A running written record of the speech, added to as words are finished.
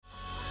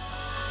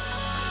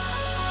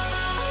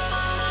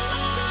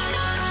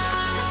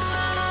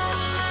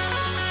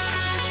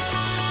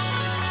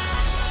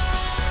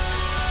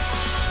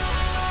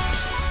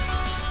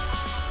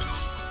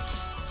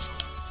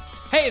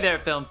Hey there,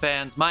 film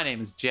fans. My name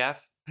is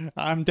Jeff.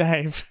 I'm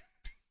Dave.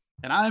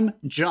 And I'm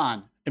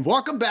John. And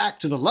welcome back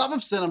to The Love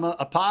of Cinema,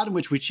 a pod in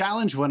which we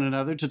challenge one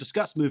another to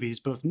discuss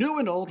movies, both new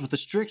and old, with a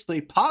strictly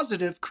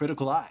positive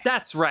critical eye.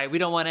 That's right. We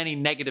don't want any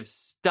negative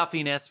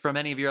stuffiness from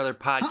any of your other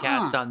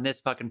podcasts on this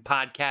fucking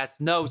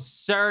podcast. No,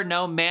 sir.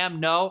 No, ma'am.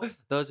 No.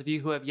 Those of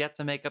you who have yet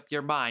to make up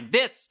your mind.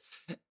 This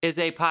is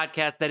a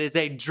podcast that is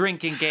a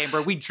drinking game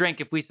where we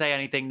drink if we say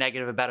anything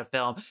negative about a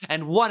film.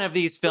 And one of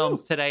these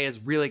films today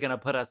is really going to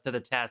put us to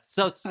the test.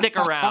 So stick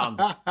around.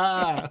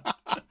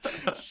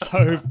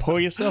 So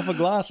pour yourself a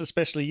glass,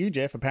 especially you,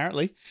 Jeff,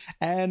 apparently.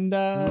 And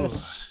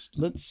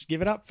let's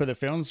give it up for the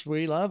films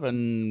we love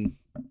and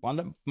one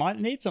that might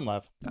need some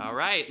love. All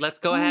right, let's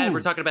go ahead.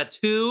 We're talking about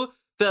two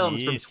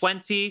films from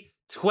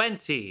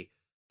 2020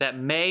 that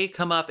may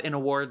come up in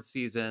award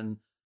season.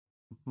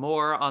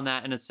 More on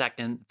that in a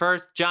second.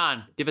 First,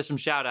 John, give us some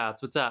shout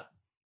outs. What's up?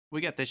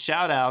 We got the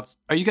shout outs.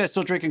 Are you guys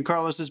still drinking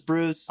Carlos's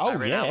brews? I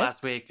ran out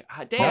last week.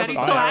 Dave, how do you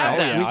still have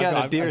that? We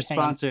got a beer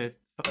sponsor.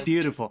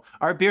 Beautiful.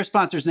 Our beer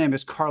sponsor's name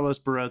is Carlos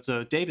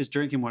Barroso. Dave is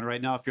drinking one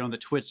right now if you're on the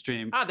Twitch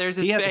stream. There's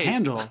his face. He has a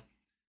handle.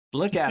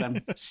 Look at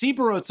him. C.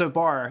 Barroso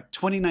Bar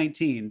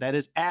 2019. That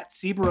is at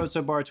C.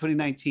 Barroso Bar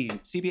 2019.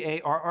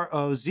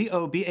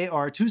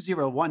 CBARROZOBAR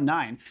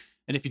 2019.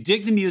 And if you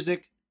dig the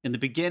music in the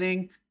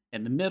beginning,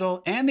 in the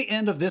middle, and the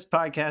end of this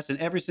podcast and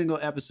every single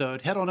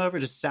episode, head on over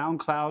to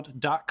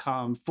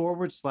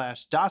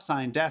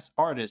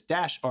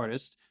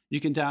soundcloud.com/Dasein-artist. You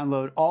can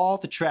download all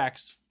the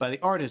tracks by the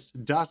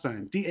artist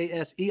Dasein,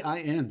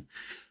 Dasein.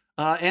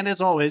 And as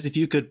always, if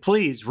you could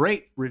please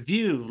rate,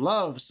 review,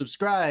 love,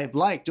 subscribe,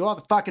 like, do all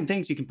the fucking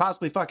things you can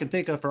possibly fucking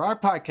think of for our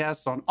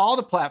podcasts on all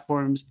the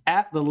platforms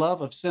at The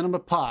Love of Cinema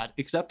Pod,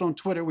 except on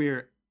Twitter,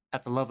 we're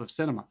at The Love of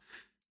Cinema.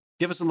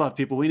 Give us some love,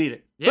 people. We need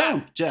it. Yeah.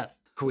 Boom, Jeff.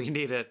 We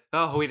need it.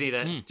 Oh, we need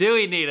it. Do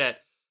we need it?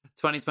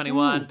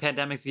 2021,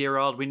 pandemic's a year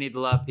old. We need the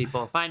love,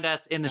 people. Find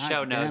us in the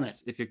show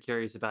notes if you're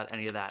curious about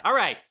any of that. All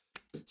right.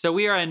 So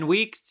we are in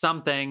week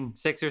something,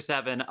 6 or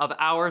 7 of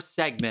our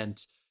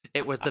segment.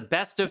 It was the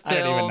best of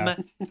film.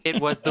 It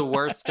was the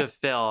worst of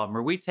film,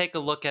 where we take a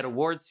look at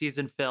award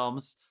season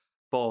films,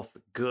 both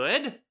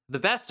good, the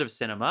best of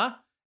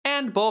cinema,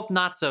 and both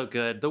not so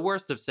good, the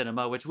worst of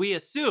cinema, which we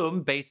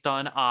assume, based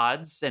on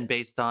odds and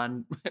based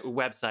on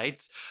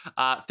websites,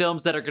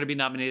 films that are going to be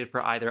nominated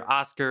for either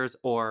Oscars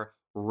or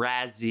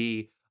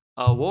Razzie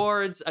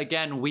Awards.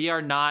 Again, we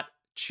are not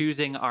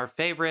choosing our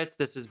favorites.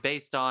 This is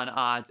based on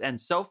odds. And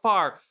so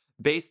far,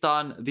 based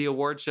on the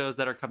award shows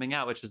that are coming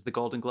out, which is the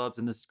Golden Globes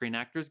and the Screen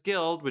Actors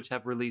Guild, which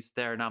have released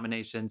their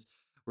nominations,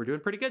 we're doing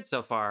pretty good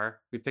so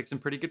far. We picked some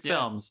pretty good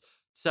films.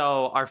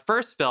 So our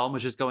first film,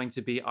 which is going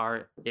to be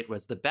it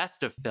was the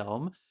best of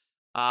film,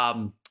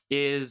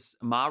 is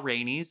Ma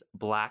Rainey's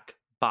Black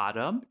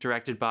Bottom,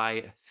 directed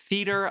by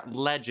theater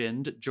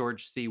legend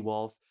George C.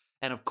 Wolfe,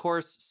 and of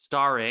course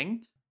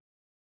starring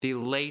the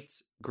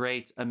late,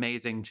 great,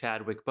 amazing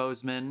Chadwick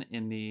Boseman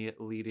in the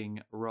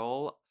leading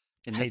role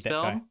in this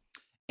film,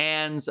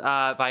 and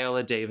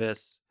Viola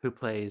Davis, who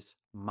plays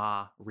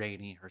Ma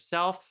Rainey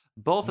herself,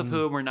 both of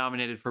whom were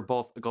nominated for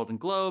both a Golden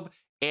Globe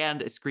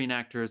and a Screen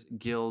Actors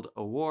Guild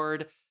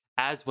Award,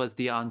 as was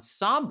the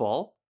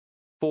ensemble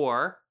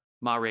for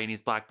Ma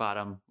Rainey's Black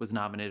Bottom was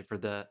nominated for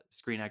the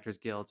Screen Actors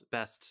Guild's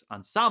Best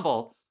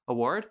Ensemble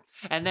Award.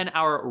 And then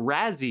our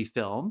Razzie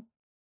film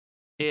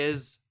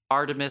is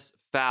Artemis,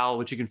 Fowl,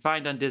 which you can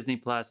find on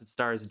Disney+. It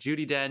stars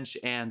Judi Dench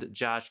and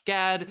Josh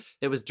Gad.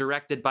 It was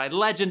directed by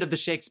legend of the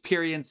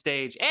Shakespearean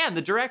stage and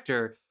the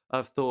director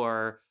of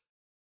Thor,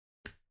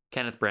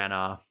 Kenneth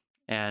Branagh.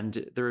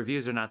 And the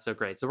reviews are not so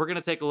great. So we're going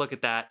to take a look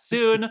at that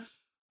soon.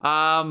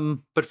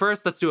 But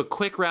first, let's do a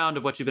quick round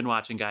of what you've been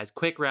watching, guys.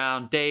 Quick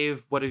round.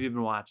 Dave, what have you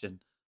been watching?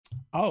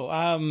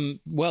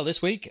 Well,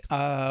 this week,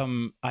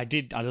 I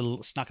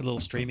snuck a little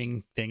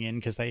streaming thing in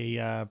because they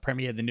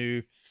premiered the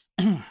new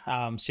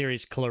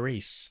series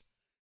Clarice,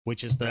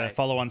 which is the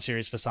follow-on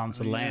series for Silence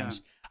of the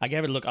Lambs. I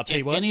gave it a look. I'll tell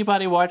you what. If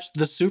anybody watched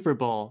the Super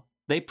Bowl,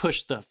 they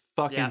pushed the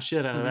fucking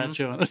shit out of that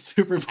show on the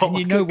Super Bowl. And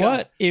you know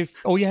what?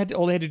 If all they had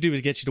to do was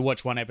get you to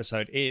watch one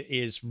episode, it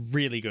is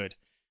really good.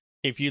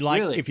 If you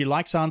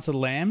like Silence of the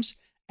Lambs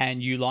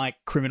and you like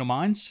Criminal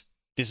Minds,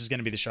 this is going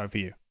to be the show for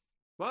you.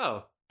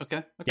 Whoa.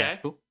 Okay. Yeah.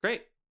 Cool.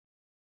 Great.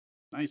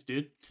 Nice,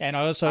 dude. And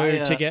I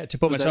also to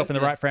put myself in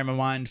the right frame of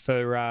mind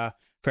for our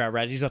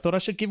Razzies, I thought I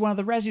should give one of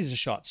the Razzies a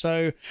shot.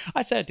 So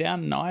I sat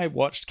down and I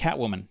watched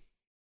Catwoman.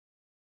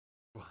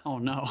 Oh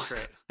no!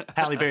 Great.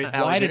 Halle Berry.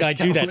 Why did I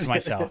do that to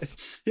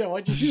myself? Yeah,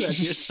 why'd you do that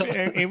to yourself?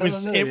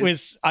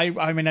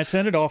 I mean, I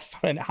turned it off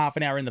half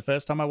an hour in the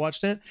first time I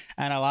watched it,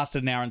 and I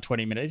lasted an hour and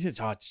 20 minutes. It's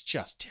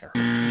just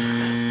terrible.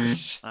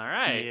 All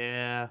right.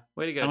 Yeah.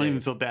 Way to go, I don't Dave.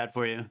 even feel bad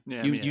for you.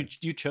 Yeah,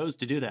 you chose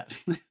to do that.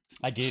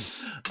 I did.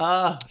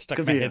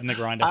 Stuck my head in the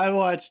grinder. I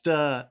watched,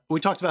 we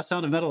talked about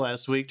Sound of Metal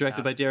last week,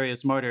 directed by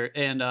Darius Martyr,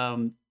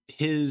 and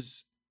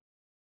his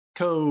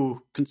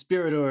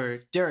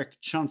co-conspirator,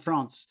 Derek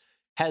Chanfrance,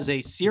 has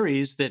a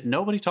series that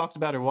nobody talked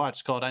about or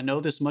watched called I Know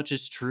This Much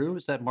Is True.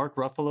 It's that Mark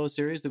Ruffalo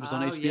series that was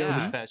on HBO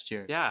this past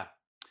year. Yeah.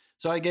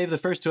 So I gave the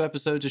first 2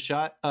 episodes a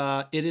shot.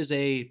 It is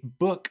a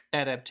book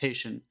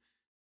adaptation,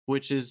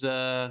 which is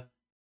the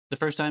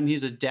first time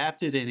he's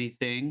adapted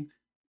anything,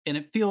 and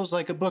it feels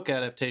like a book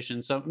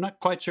adaptation. So I'm not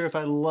quite sure if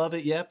I love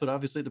it yet, but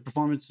obviously the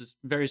performance is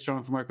very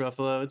strong from Mark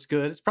Ruffalo. It's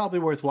good. It's probably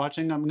worth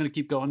watching. I'm going to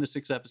keep going to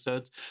 6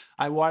 episodes.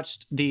 I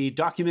watched the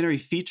documentary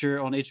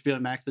feature on HBO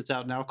Max that's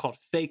out now called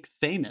Fake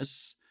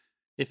Famous.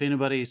 If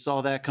anybody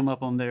saw that come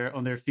up on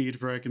their feed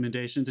for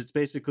recommendations, it's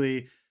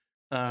basically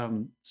I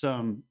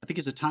think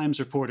he's a Times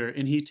reporter,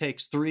 and he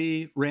takes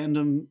 3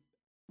 random,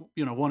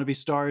 wannabe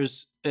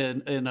stars I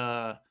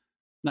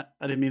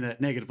didn't mean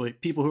that negatively,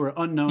 people who are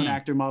unknown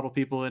actor model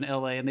people in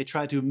LA, and they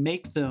try to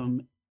make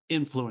them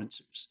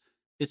influencers.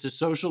 It's a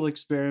social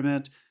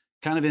experiment,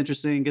 kind of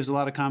interesting, gives a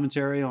lot of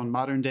commentary on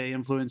modern day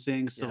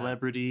influencing,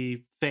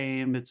 celebrity,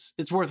 fame.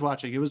 It's worth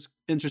watching. It was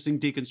interesting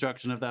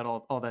deconstruction of that,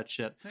 all that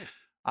shit. Hey.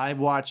 I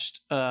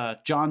watched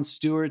Jon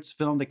Stewart's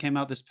film that came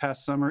out this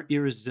past summer,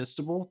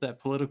 Irresistible, that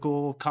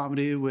political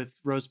comedy with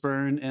Rose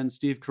Byrne and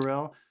Steve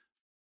Carell.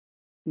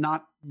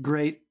 Not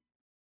great,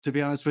 to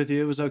be honest with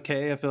you. It was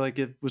okay. I feel like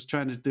it was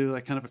trying to do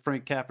like kind of a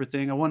Frank Capra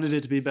thing. I wanted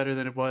it to be better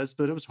than it was,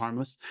 but it was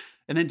harmless.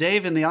 And then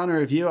Dave, in the honor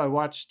of you, I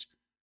watched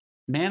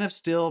Man of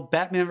Steel,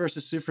 Batman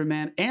vs.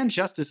 Superman, and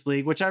Justice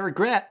League, which I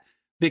regret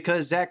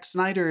because Zack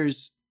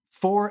Snyder's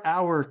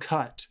 4-hour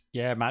cut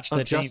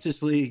of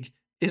Justice League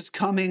is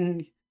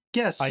coming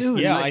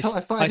soon. I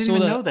didn't even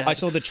know that. I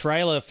saw the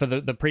trailer for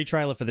the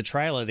pre-trailer for the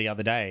trailer the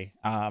other day.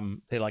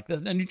 They're like, "There's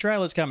a new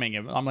trailer's coming."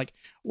 And I'm like,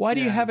 "Why do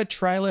you have a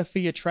trailer for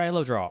your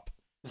trailer drop?"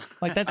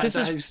 Like that. This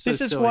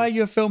is why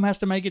your film has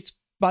to make its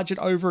budget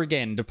over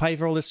again to pay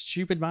for all this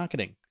stupid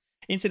marketing.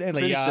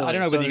 Incidentally, I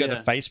don't know whether you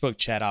got the Facebook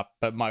chat up,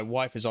 but my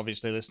wife is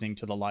obviously listening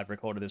to the live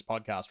record of this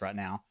podcast right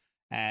now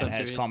and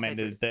has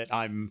commented that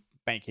I'm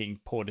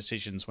making poor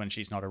decisions when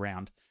she's not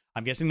around.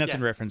 I'm guessing that's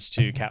in reference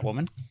to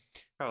Catwoman.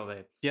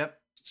 Probably. Yep.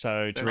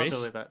 So, Therese?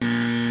 Well,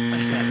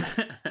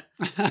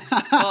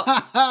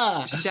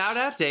 shout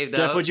out, Dave, though.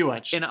 Jeff, what'd you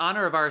watch? In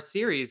honor of our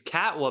series,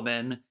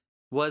 Catwoman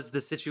was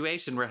the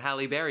situation where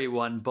Halle Berry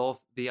won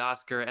both the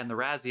Oscar and the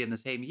Razzie in the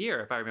same year,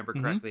 if I remember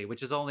correctly,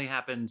 which has only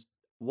happened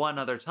one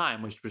other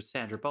time, which was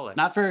Sandra Bullock.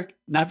 Not for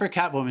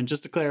Catwoman,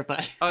 just to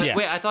clarify. Oh,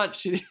 wait, I thought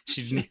she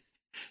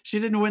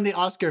didn't win the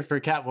Oscar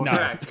for Catwoman.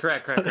 No.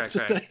 Correct.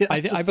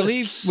 I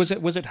believe,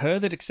 was it her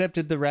that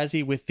accepted the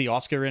Razzie with the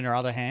Oscar in her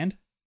other hand?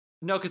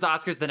 No, because the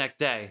Oscar's the next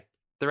day.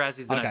 The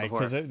Razzie's the night before.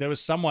 Because there was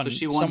someone. So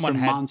she won for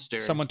Monster.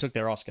 Someone took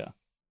their Oscar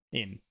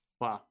in.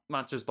 Wow.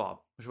 Monsters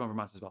Ball. Which one for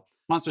Monsters Ball?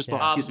 Monsters Ball.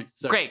 Excuse me.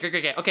 Sorry.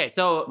 Great. Okay,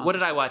 so what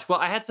did I watch? Well,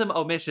 I had some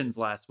omissions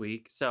last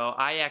week. So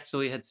I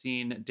actually had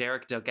seen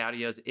Derek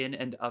DelGaudio's In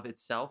and of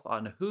Itself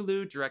on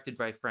Hulu, directed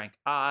by Frank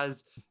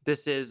Oz.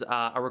 This is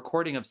a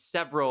recording of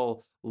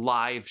several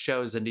live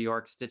shows in New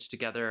York stitched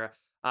together.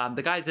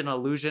 The guy's an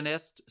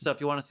illusionist, so if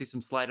you want to see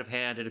some sleight of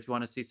hand and if you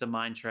want to see some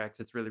mind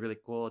tricks, it's really, really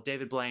cool.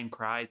 David Blaine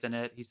cries in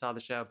it. He saw the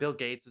show. Bill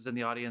Gates was in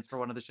the audience for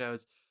one of the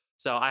shows.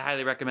 So I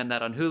highly recommend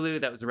that on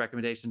Hulu. That was a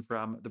recommendation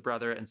from the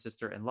brother and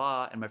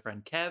sister-in-law and my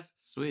friend Kev.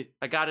 Sweet.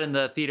 I got in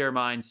the theater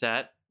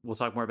mindset. We'll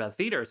talk more about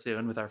theater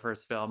soon with our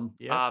first film.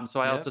 So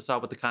I also saw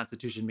What the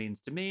Constitution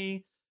Means to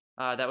Me.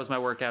 That was my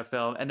workout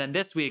film. And then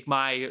this week,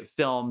 my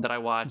film that I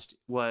watched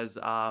was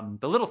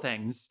The Little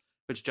Things,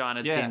 which John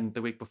had seen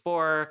the week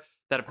before.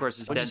 That, of course,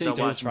 is Denzel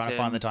Washington. Trying to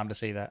find the time to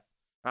see that.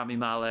 Rami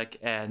Malek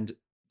and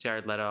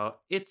Jared Leto.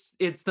 It's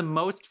the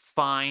most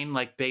fine,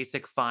 like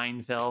basic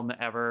fine film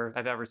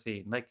I've ever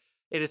seen. Like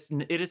it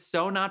is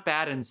so not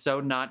bad and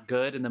so not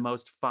good in the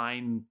most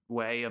fine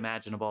way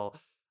imaginable.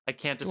 I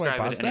can't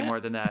describe it any more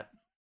than that.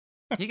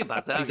 You can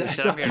bust that.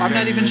 Exactly. I'm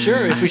not even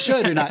sure if we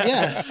should or not.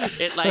 Yeah,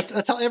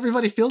 that's how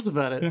everybody feels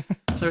about it.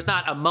 There's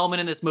not a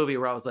moment in this movie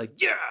where I was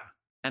like, yeah.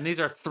 And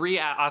these are 3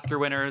 Oscar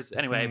winners.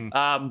 Anyway,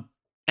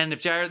 and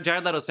if Jared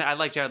Leto's fan, I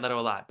like Jared Leto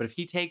a lot, but if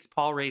he takes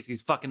Paul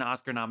Raci's fucking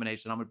Oscar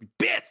nomination, I'm gonna be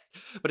pissed.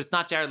 But it's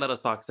not Jared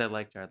Leto's fault because I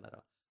like Jared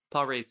Leto.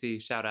 Paul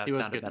Raci, shout out,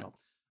 Sound of Metal.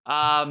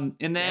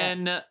 And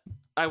then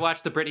I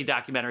watched the Britney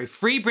documentary.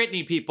 Free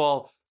Britney,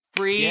 people.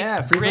 Free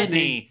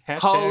Britney.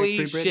 Holy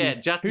free Britney.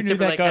 Shit. Justin Who knew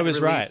Timberlake that guy was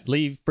right?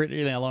 Leave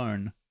Britney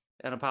alone.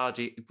 An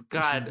apology.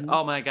 God,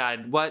 oh my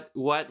God. What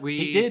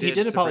we did. He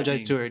did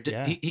apologize to her.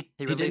 He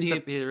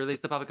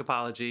released the public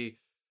apology.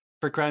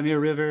 For Crimea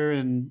River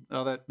and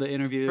all that, the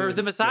interview. For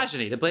the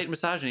misogyny, the blatant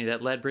misogyny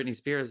that led Britney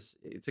Spears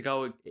to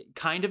go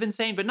kind of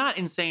insane, but not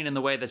insane in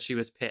the way that she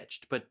was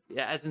pitched, but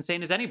as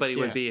insane as anybody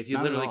would be if you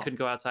literally couldn't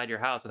go outside your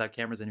house without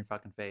cameras in your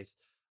fucking face.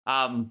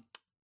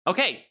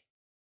 Okay.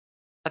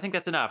 I think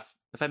that's enough.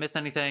 If I missed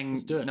anything,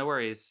 no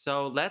worries.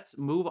 So let's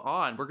move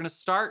on. We're going to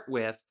start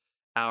with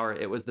our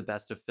It Was the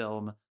Best of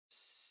Film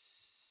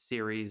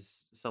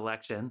series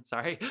selection.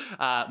 Sorry.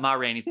 Ma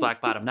Rainey's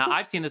Black Bottom. Now,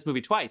 I've seen this movie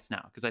twice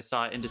now because I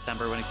saw it in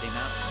December when it came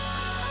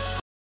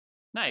out.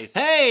 Nice.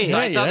 Hey! So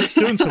I saw this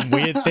doing some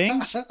weird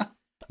things.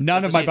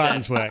 None of my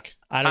buttons work.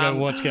 I don't know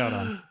what's going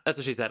on. That's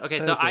what she said. Okay,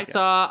 so I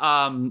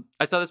saw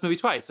this movie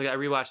twice. So I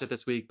rewatched it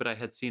this week, but I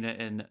had seen it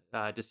in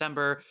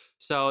December.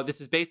 So this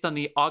is based on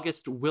the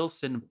August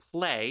Wilson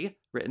play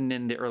written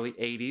in the early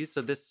 80s.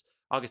 So this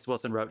August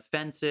Wilson wrote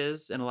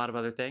Fences and a lot of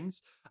other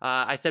things.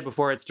 I said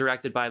before, it's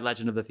directed by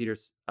legend of the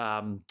theater's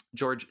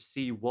George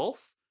C.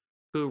 Wolfe,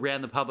 who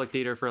ran the Public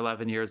Theater for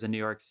 11 years in New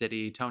York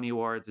City, Tony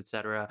Awards,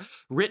 etc.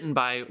 Written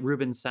by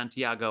Ruben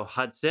Santiago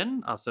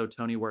Hudson, also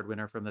Tony Award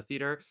winner from the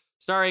theater.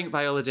 Starring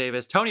Viola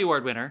Davis, Tony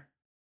Award winner.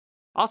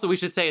 Also, we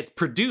should say it's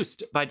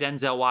produced by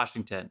Denzel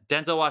Washington.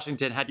 Denzel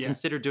Washington had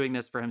considered doing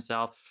this for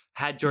himself,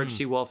 had George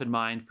C. Wolfe in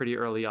mind pretty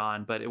early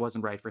on, but it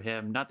wasn't right for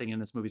him. Nothing in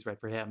this movie is right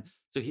for him.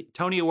 So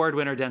Tony Award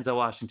winner Denzel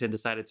Washington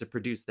decided to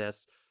produce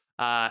this.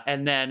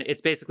 And then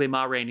it's basically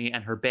Ma Rainey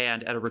and her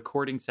band at a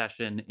recording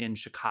session in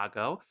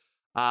Chicago.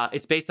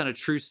 It's based on a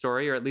true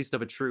story, or at least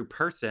of a true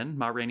person.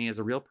 Ma Rainey is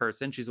a real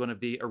person. She's one of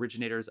the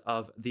originators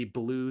of the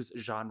blues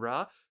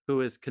genre,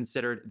 who is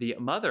considered the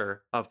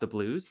mother of the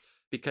blues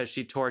because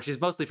she's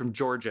mostly from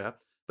Georgia,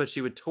 but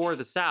she would tour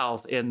the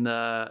South in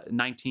the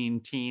 19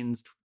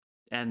 teens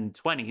and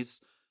 20s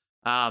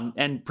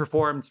and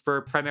performed for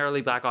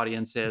primarily Black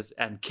audiences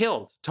and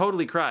killed,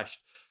 totally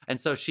crushed.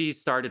 And so she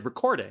started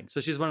recording.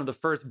 So she's one of the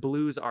first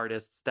blues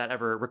artists that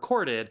ever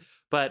recorded,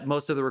 but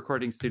most of the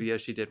recording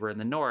studios she did were in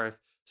the North.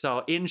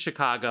 So in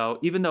Chicago,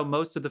 even though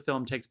most of the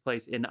film takes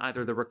place in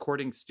either the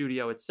recording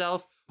studio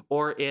itself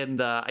or in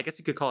the, I guess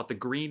you could call it the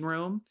green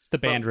room. It's the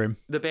band room.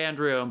 The band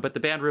room, but the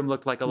band room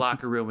looked like a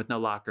locker room with no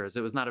lockers.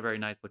 It was not a very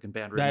nice looking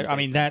band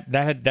room.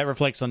 That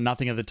reflects on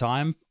nothing of the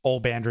time. All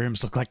band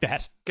rooms look like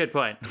that. Good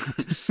point.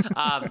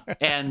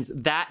 And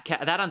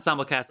that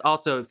ensemble cast,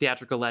 also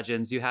theatrical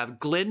legends. You have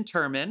Glynn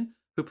Turman,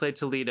 who played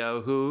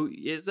Toledo, who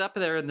is up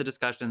there in the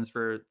discussions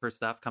for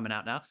stuff coming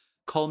out now.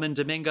 Coleman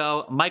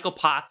Domingo, Michael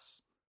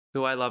Potts,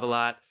 who I love a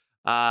lot,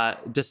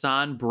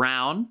 Dasan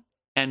Brown,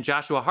 and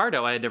Joshua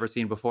Hardo I had never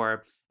seen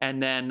before.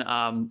 And then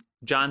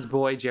John's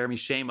boy, Jeremy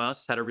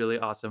Shamos, had a really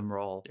awesome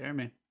role.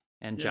 Jeremy.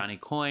 And Johnny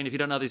Coyne. If you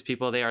don't know these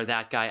people, they are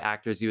that guy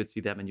actors. You would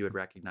see them and you would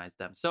recognize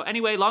them. So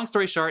anyway, long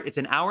story short, it's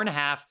an hour and a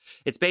half.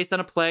 It's based on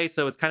a play,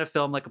 so it's kind of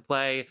filmed like a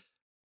play,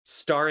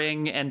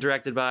 starring and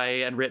directed by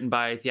and written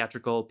by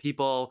theatrical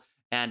people.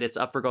 And it's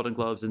up for Golden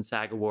Globes and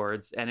SAG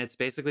Awards. And it's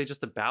basically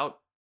just about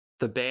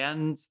the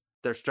bands,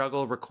 their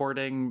struggle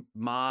recording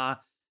Ma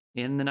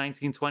in the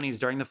 1920s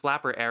during the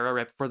flapper era,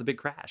 right before the big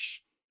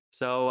crash.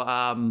 So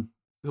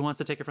who wants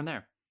to take it from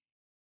there?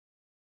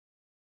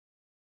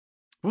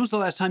 When was the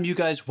last time you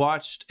guys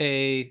watched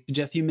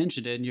Jeff, you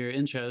mentioned it in your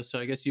intro, so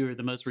I guess you were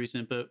the most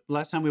recent, but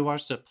last time we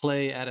watched a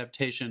play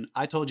adaptation,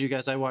 I told you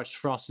guys I watched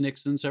Frost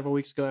Nixon several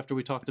weeks ago after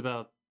we talked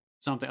about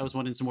something. I was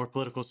wanting some more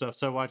political stuff,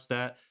 so I watched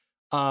that.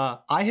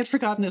 I had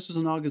forgotten this was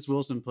an August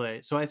Wilson play,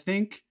 so I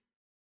think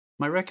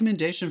my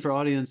recommendation for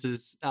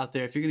audiences out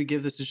there, if you're going to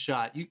give this a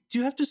shot, you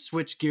do have to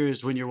switch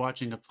gears when you're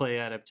watching a play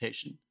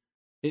adaptation.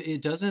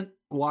 It doesn't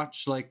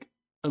watch like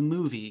a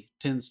movie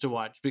tends to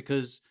watch,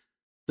 because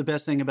the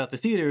best thing about the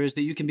theater is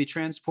that you can be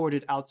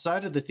transported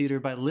outside of the theater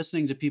by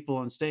listening to people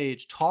on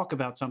stage talk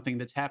about something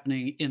that's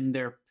happening in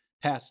their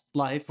past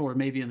life or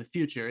maybe in the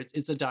future.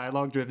 It's a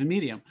dialogue-driven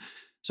medium.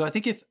 So I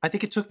think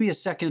it took me a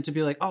second to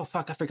be like, oh,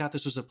 fuck, I forgot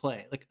this was a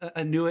play. Like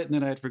I knew it and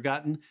then I had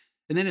forgotten.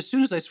 And then as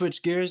soon as I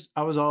switched gears,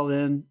 I was all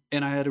in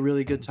and I had a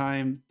really good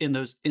time in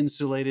those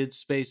insulated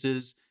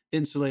spaces,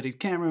 insulated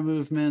camera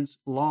movements,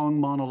 long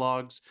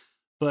monologues.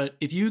 But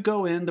if you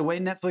go in, the way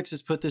Netflix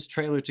has put this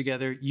trailer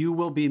together, you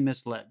will be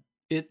misled.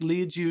 It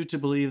leads you to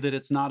believe that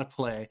it's not a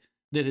play,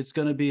 that it's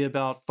going to be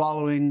about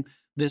following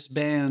this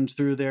band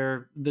through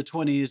the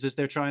 20s as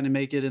they're trying to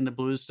make it in the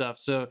blues stuff.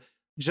 So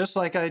just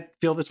like I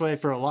feel this way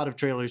for a lot of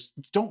trailers,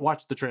 don't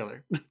watch the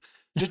trailer.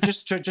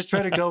 just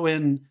try to go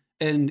in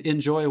and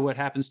enjoy what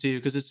happens to you,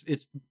 because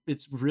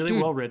it's really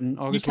well written.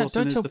 August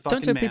Wilson is the fucking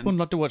man. Don't tell people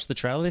not to watch the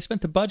trailer. They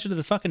spent the budget of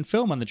the fucking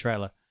film on the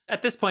trailer.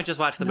 At this point, just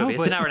watch the movie.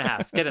 It's an hour and a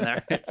half. Get in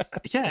there.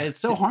 Yeah, it's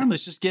so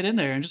harmless. Just get in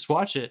there and just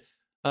watch it.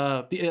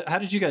 How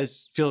did you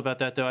guys feel about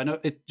that, though? I know,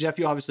 Jeff,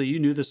 you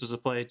knew this was a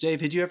play.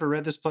 Dave, had you ever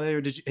read this play, or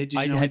did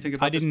you know anything about this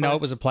play? I didn't know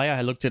it was a play.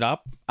 I looked it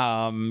up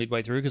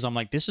midway through because I'm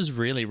like, this is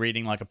really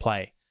reading like a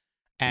play.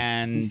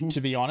 And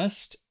to be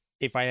honest,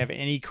 if I have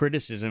any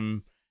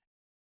criticism,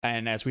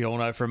 and as we all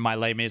know from my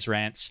Les Mis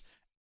rants,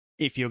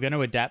 if you're going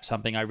to adapt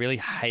something, I really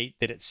hate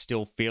that it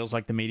still feels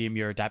like the medium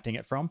you're adapting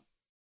it from.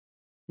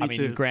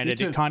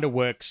 Granted, it kind of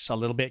works a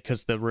little bit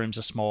because the rooms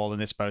are small and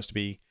they're supposed to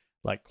be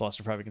like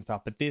claustrophobic and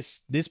stuff. But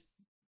this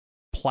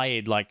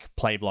played like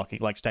play blocking,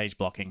 like stage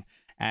blocking,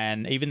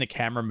 and even the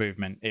camera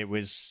movement, it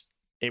was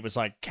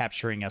like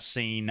capturing a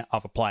scene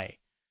of a play.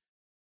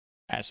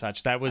 As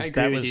such, that was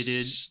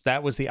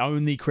the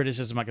only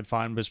criticism I could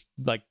find, was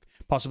like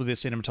possibly the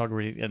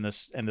cinematography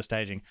and the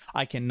staging.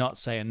 I cannot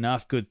say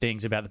enough good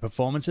things about the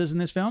performances in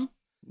this film.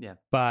 Yeah,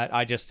 but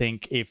I just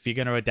think if you're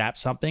going to adapt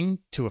something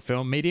to a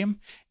film medium,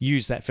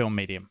 use that film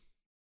medium.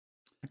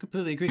 I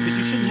completely agree, because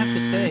you shouldn't have to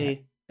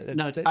say.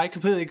 I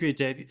completely agree,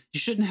 Dave. You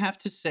shouldn't have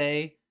to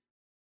say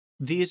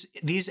these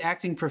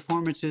acting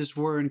performances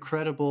were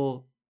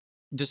incredible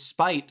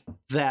despite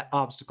that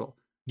obstacle.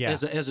 Yeah.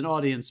 As an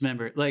audience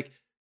member, like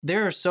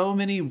there are so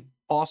many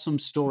awesome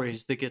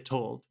stories that get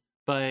told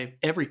by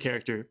every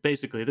character.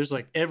 Basically, there's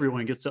like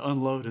everyone gets to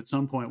unload at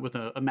some point with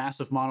a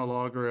massive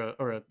monologue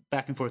or a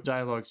back and forth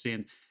dialogue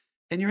scene,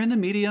 and you're in the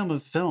medium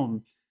of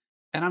film.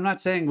 And I'm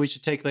not saying we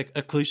should take like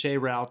a cliche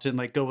route and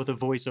like go with a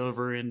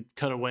voiceover and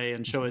cut away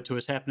and show it to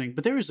us happening,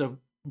 but there is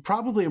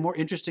probably a more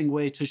interesting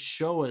way to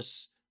show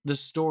us the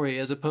story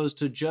as opposed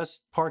to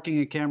just parking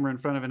a camera in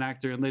front of an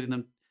actor and letting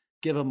them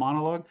give a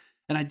monologue.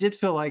 And I did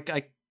feel like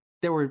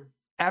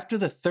after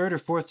the third or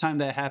fourth time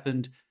that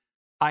happened,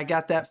 I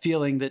got that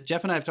feeling that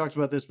Jeff and I have talked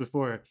about this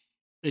before,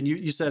 and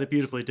you said it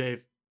beautifully,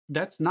 Dave.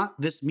 That's not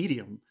this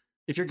medium.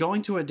 If you're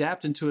going to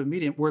adapt into a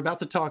medium, we're about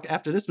to talk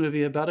after this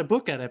movie about a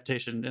book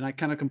adaptation. And I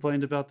kind of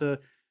complained about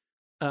the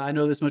I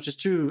Know This Much Is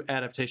True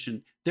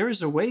adaptation. There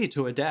is a way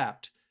to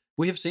adapt.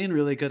 We have seen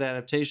really good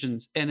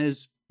adaptations, and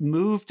as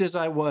moved as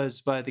I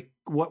was by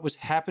what was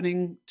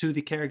happening to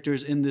the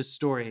characters in this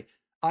story,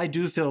 I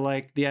do feel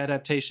like the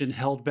adaptation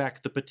held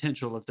back the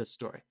potential of this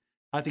story.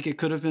 I think it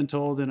could have been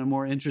told in a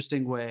more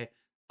interesting way.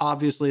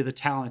 Obviously, the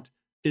talent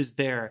is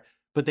there,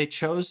 but they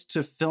chose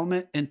to film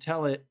it and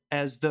tell it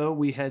as though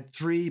we had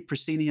 3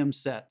 proscenium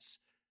sets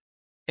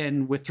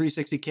and with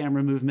 360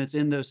 camera movements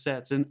in those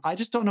sets. And I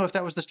just don't know if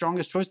that was the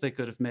strongest choice they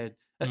could have made.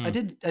 I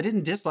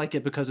didn't dislike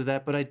it because of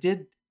that, but I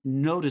did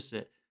notice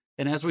it.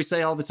 And as we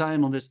say all the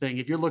time on this thing,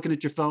 if you're looking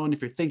at your phone,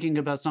 if you're thinking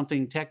about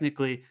something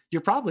technically,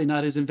 you're probably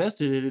not as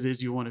invested in it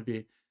as you want to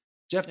be.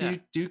 Jeff, do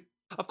you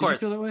Of course.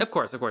 feel that way? Of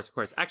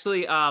course.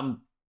 Actually,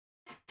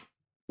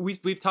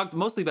 we've talked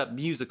mostly about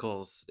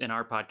musicals in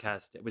our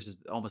podcast, which is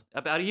almost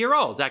about a year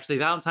old. Actually,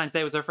 Valentine's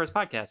Day was our first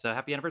podcast, so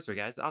happy anniversary,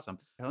 guys! Awesome.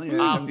 Hell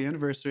yeah! Happy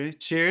anniversary!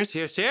 Cheers!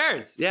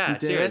 Cheers! Yeah,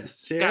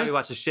 cheers! Gotta be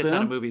watching a shit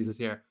ton of movies this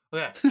year.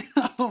 Okay.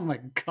 Oh my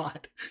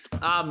god.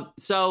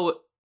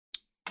 So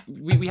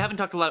we haven't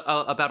talked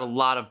about a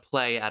lot of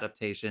play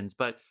adaptations,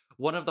 but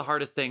one of the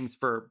hardest things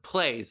for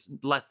plays,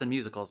 less than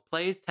musicals,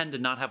 plays tend to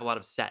not have a lot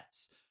of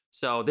sets.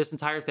 So this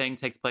entire thing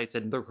takes place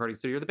in the recording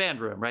studio or the band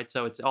room, right?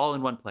 So it's all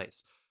in one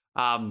place.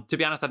 To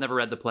be honest, I've never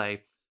read the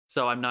play,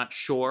 so I'm not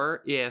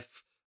sure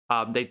if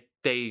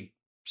we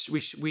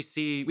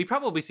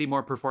probably see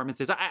more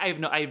performances. I have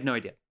no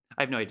idea.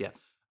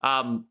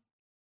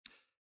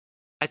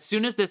 As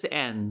soon as this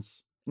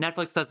ends,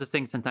 Netflix does this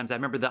thing sometimes. I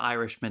remember The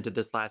Irishman did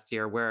this last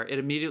year, where it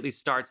immediately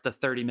starts the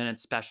 30-minute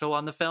special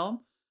on the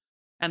film.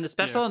 And the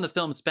special on the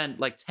film spent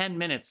like 10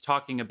 minutes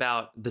talking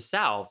about the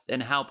South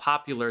and how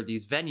popular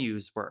these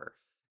venues were.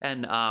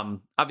 And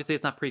obviously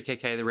it's not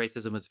pre-KK. The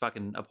racism was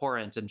fucking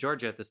abhorrent in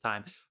Georgia at this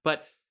time.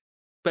 But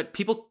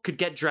people could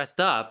get dressed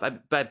up.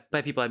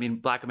 By people, I mean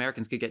Black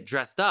Americans could get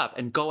dressed up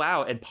and go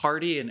out and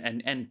party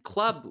and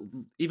club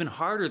even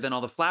harder than all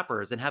the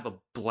flappers and have a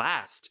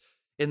blast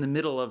in the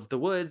middle of the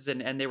woods.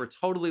 And they were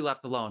totally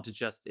left alone to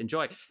just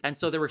enjoy. And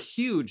so there were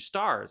huge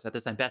stars at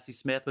this time. Bessie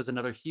Smith was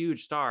another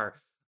huge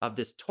star of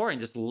this touring,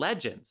 just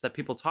legends that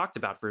people talked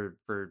about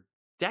for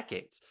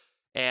decades.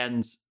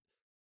 And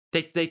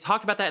they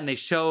talked about that, and they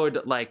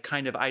showed like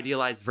kind of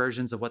idealized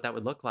versions of what that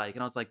would look like.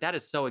 And I was like, that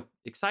is so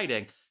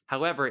exciting.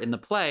 However, in the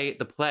play,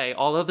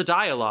 all of the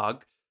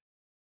dialogue,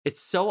 it's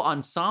so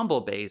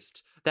ensemble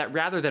based that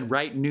rather than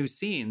write new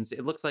scenes,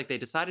 it looks like they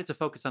decided to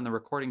focus on the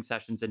recording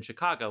sessions in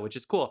Chicago, which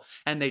is cool.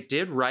 And they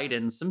did write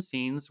in some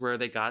scenes where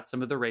they got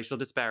some of the racial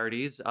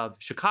disparities of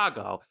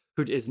Chicago,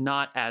 who is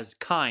not as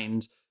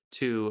kind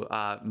to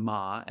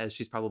Ma as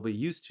she's probably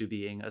used to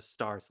being a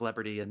star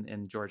celebrity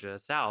in Georgia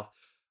South.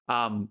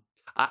 I'm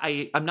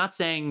not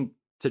saying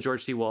to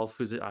George C. Wolfe,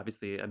 who's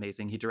obviously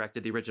amazing, he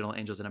directed the original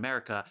Angels in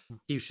America,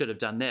 he should have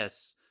done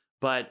this,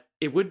 but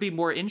it would be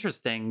more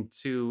interesting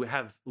to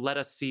have let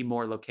us see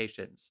more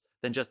locations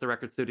than just the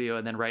record studio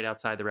and then right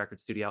outside the record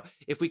studio.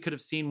 If we could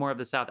have seen more of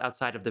the South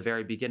outside of the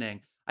very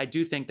beginning, I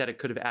do think that it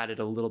could have added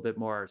a little bit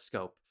more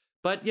scope.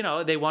 But, you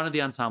know, they wanted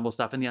the ensemble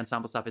stuff, and the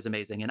ensemble stuff is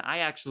amazing. And I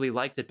actually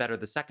liked it better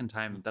the second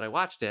time that I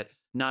watched it,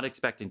 not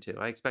expecting to.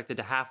 I expected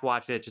to half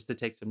watch it just to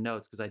take some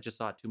notes because I just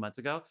saw it 2 months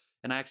ago,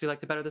 and I actually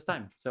liked it better this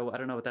time. So I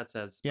don't know what that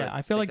says. Yeah,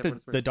 I feel like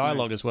the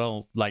dialogue as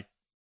well, like,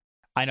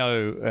 I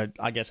know,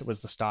 I guess it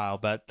was the style,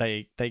 but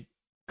they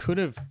could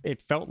have,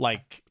 it felt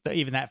like,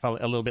 even that felt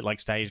a little bit like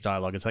stage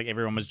dialogue. It's like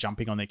everyone was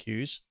jumping on their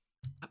cues.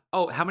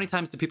 Oh, how many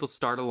times do people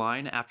start a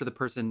line after the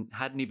person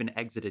hadn't even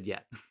exited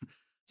yet?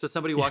 So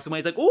somebody walks away,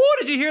 he's like, "Oh,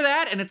 did you hear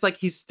that?" And it's like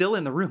he's still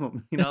in the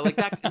room, you know, like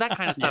that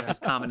kind of stuff is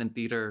common in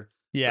theater.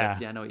 Yeah,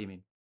 but yeah, I know what you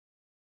mean.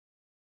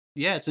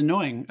 Yeah, it's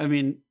annoying. I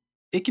mean,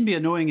 it can be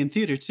annoying in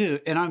theater too.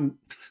 And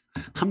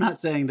I'm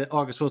not saying that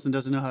August Wilson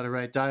doesn't know how to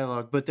write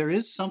dialogue, but there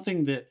is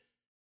something that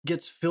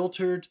gets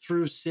filtered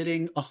through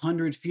sitting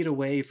 100 feet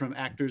away from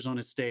actors on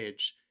a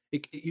stage.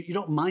 You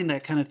don't mind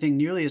that kind of thing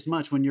nearly as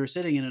much when you're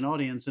sitting in an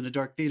audience in a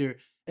dark theater.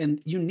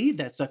 And you need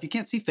that stuff. You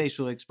can't see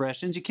facial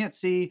expressions. You can't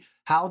see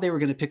how they were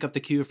going to pick up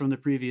the cue from the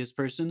previous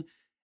person.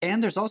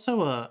 And there's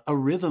also a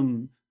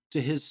rhythm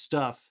to his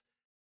stuff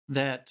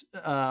that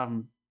I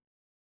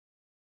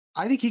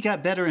think he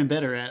got better and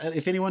better at.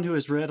 If anyone who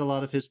has read a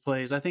lot of his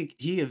plays, I think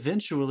he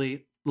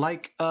eventually,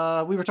 like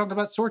we were talking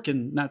about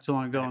Sorkin not too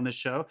long ago on this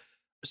show,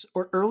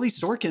 or early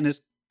Sorkin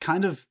is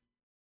kind of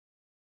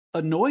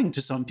annoying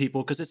to some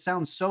people because it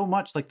sounds so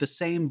much like the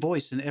same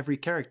voice in every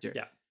character.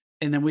 Yeah.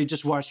 And then we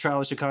just watched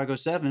Trial of Chicago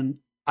 7.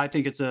 I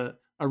think it's a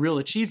real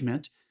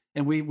achievement.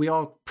 And we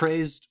all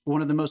praised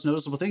one of the most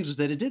noticeable things was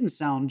that it didn't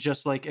sound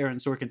just like Aaron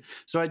Sorkin.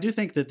 So I do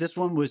think that this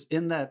one was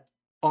in that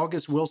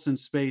August Wilson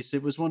space.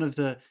 It was one of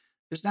the,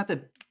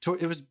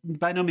 it was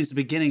by no means the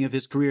beginning of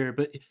his career,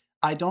 but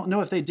I don't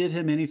know if they did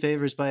him any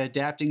favors by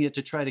adapting it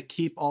to try to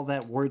keep all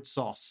that word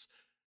sauce.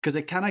 Because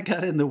it kind of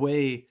got in the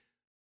way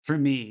for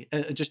me.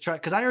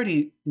 Because I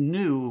already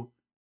knew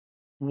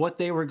what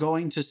they were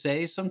going to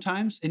say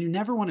sometimes. And you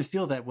never want to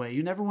feel that way.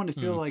 You never want to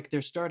feel like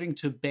they're starting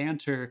to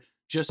banter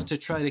just to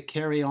try to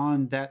carry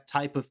on that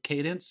type of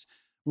cadence.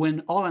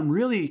 When all I'm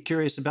really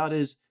curious about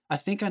is, I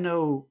think I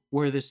know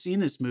where the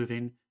scene is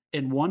moving,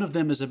 and one of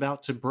them is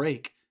about to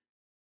break.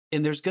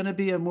 And there's going to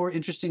be a more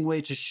interesting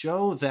way to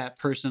show that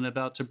person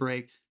about to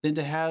break than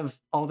to have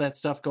all that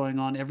stuff going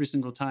on every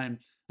single time,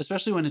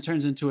 especially when it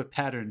turns into a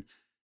pattern.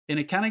 And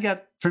it kind of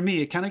got, for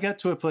me, it kind of got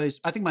to a place.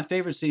 I think my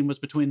favorite scene was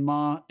between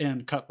Ma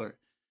and Cutler.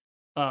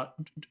 Shout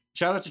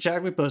out to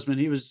Chadwick Boseman.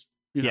 He was,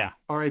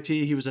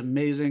 R.I.P. He was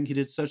amazing. He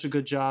did such a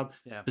good job.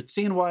 Yeah. But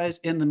scene-wise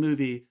in the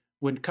movie,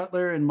 when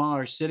Cutler and Ma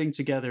are sitting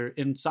together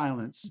in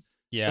silence,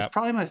 it's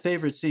probably my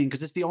favorite scene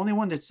because it's the only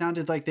one that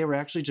sounded like they were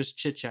actually just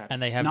chit-chatting.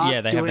 And they have,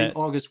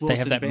 August Wilson they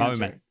have that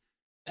banter. moment.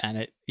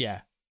 And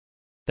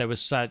there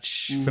was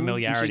such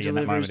familiarity in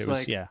that moment.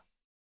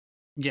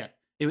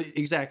 It was,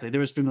 exactly. There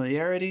was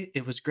familiarity.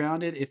 It was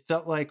grounded. It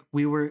felt like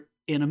we were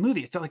in a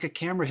movie. It felt like a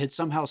camera had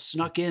somehow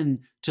snuck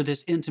in to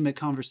this intimate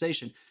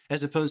conversation,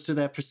 as opposed to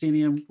that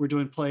proscenium. We're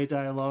doing play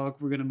dialogue.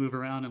 We're going to move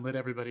around and let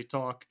everybody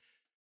talk.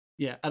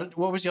 Yeah.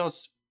 What was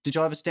y'all's? Did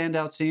y'all have a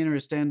standout scene or a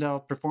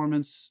standout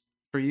performance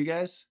for you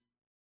guys?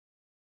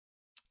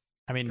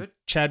 I mean,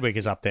 Chadwick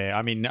is up there.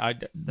 I mean,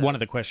 one of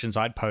the questions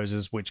I'd pose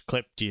is, which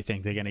clip do you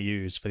think they're going to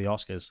use for the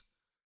Oscars?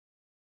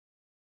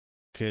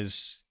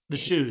 Because the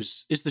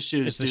shoes. It's the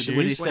shoes. It's the shoes.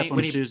 When he stepped on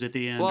the shoes at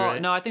the end. Well,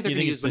 right? No, I think they're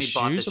going to use when he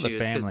bought the shoes. Or the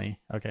family?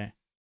 Okay.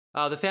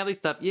 The family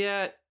stuff.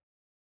 Yeah.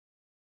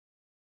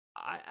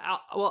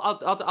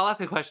 I'll ask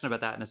a question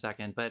about that in a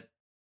second. But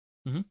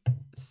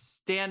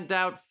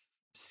standout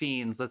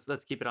scenes.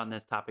 Let's keep it on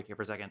this topic here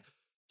for a second.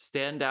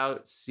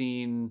 Standout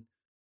scene.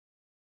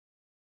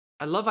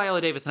 I love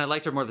Viola Davis, and I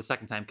liked her more the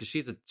second time because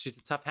she's a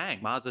tough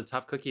hang. Ma's a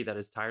tough cookie that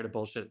is tired of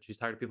bullshit. She's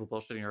tired of people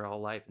bullshitting her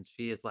whole life, and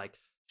she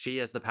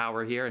has the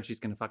power here, and she's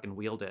gonna fucking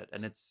wield it.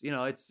 And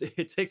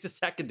it takes a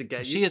second to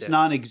get. She is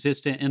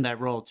non-existent in that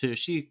role too.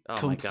 She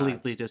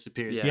completely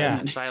disappears.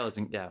 Yeah. Viola's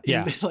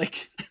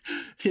like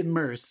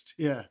immersed.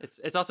 Yeah,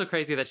 it's also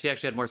crazy that she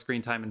actually had more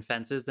screen time in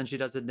Fences than she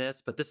does in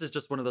this. But this is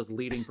just one of those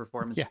leading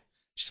performances. Yeah.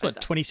 She's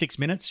 26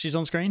 minutes she's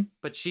on screen?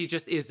 But she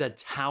just is a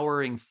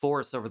towering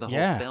force over the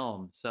whole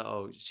film.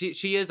 So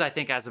she is, I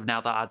think, as of now,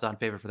 the odds-on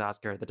favorite for the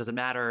Oscar. That doesn't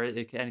matter.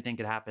 Anything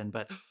could happen.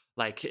 But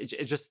like, it's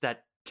just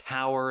that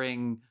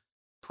towering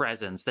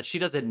presence that she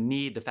doesn't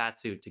need the fat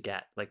suit to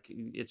get. Like,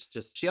 it's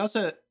just... She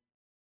also,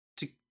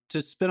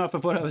 to spin off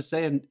of what I was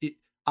saying,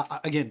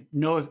 again,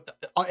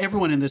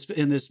 everyone in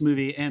this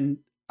movie, and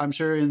I'm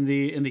sure in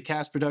the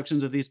cast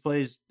productions of these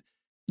plays,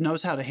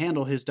 knows how to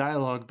handle his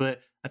dialogue,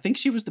 but I think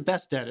she was the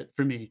best at it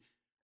for me.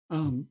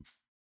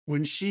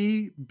 When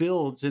she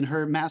builds in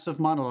her massive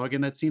monologue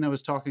in that scene I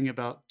was talking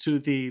about to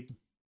the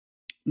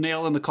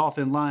nail in the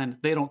coffin line,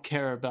 they don't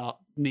care about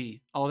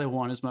me. All they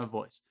want is my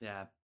voice.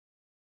 Yeah.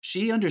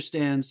 She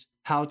understands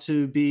how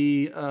to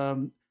be,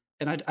 and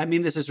I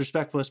mean this as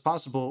respectful as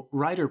possible,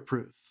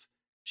 writer-proof.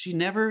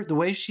 The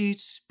way she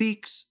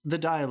speaks the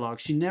dialogue,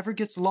 she never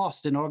gets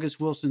lost in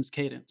August Wilson's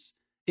cadence.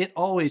 It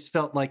always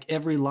felt like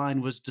every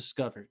line was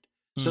discovered.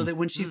 So that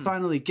when she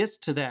finally gets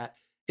to that,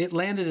 it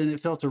landed and it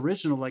felt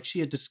original, like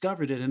she had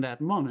discovered it in that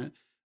moment.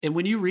 And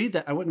when you read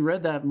that, I went and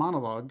read that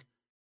monologue,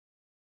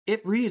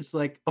 it reads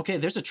like, okay,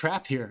 there's a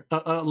trap here.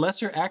 A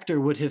lesser actor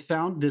would have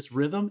found this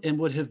rhythm and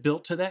would have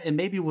built to that and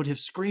maybe would have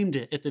screamed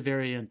it at the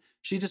very end.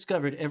 She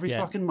discovered every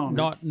fucking moment.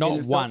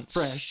 Not once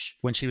fresh.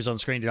 When she was on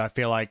screen did I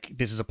feel like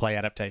this is a play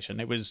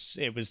adaptation. It was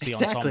the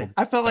ensemble.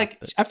 I felt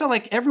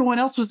like everyone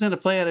else was in a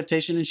play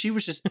adaptation and she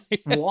was just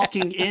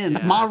walking in.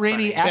 Ma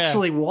Rainey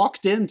actually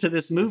walked into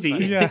this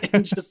movie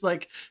and just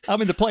like,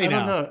 I'm in the play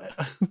now.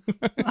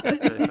 I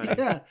don't know.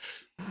 Yeah.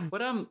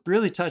 What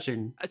really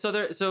touching.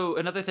 So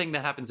another thing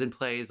that happens in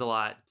plays a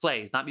lot,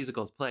 plays, not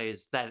musicals,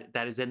 plays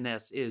that is in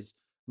this is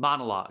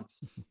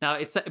monologues. Now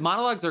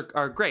monologues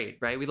are great,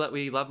 right?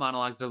 We love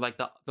monologues. They're like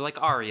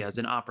arias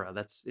in opera.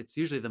 It's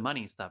usually the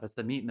money stuff. It's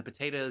the meat and the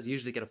potatoes. You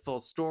usually get a full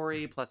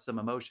story plus some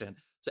emotion.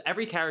 So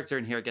every character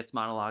in here gets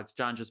monologues.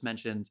 John just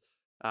mentioned,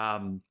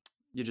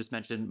 you just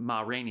mentioned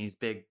Ma Rainey's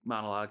big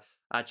monologue.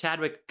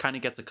 Chadwick kind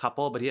of gets a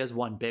couple, but he has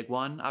one big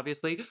one,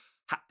 obviously.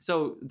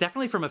 So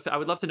definitely I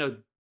would love to know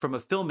from a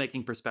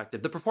filmmaking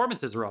perspective, the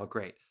performances are all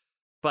great,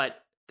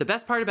 but the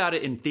best part about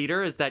it in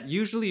theater is that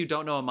usually you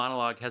don't know a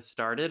monologue has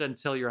started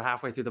until you're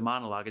halfway through the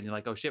monologue and you're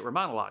like, oh shit, we're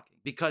monologuing,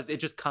 because it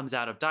just comes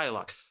out of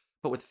dialogue.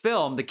 But with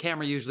film, the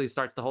camera usually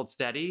starts to hold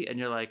steady and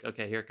you're like,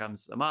 okay, here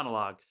comes a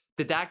monologue.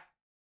 Did that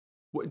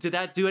Did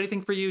that do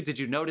anything for you? Did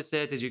you notice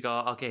it? Did you go,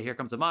 okay, here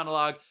comes a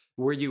monologue?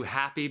 Were you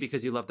happy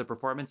because you loved the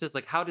performances?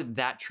 Like, how did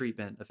that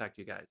treatment affect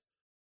you guys?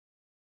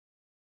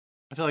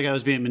 I feel like I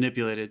was being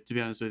manipulated, to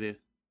be honest with you.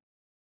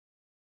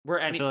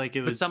 I feel like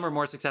but some were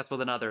more successful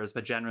than others,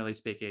 but generally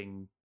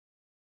speaking.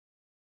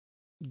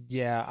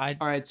 Yeah,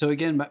 All right, so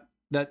again,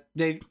 that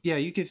Dave, yeah,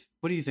 you could.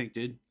 What do you think,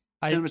 dude?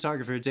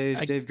 Cinematographer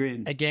Dave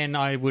Green. Again,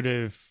 I would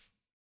have.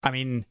 I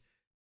mean,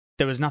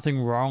 there was nothing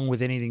wrong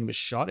with anything that was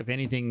shot. If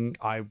anything,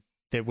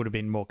 there would have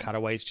been more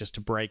cutaways just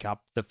to break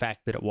up the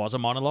fact that it was a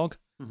monologue,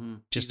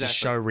 just to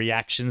show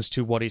reactions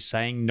to what he's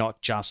saying,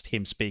 not just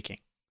him speaking.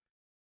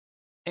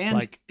 And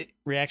like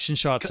reaction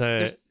shots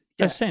are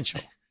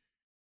essential.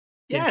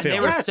 Yes, they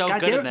were so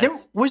good in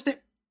this.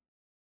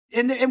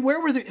 And where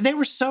were they? They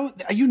were so,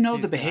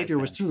 the behavior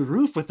was through the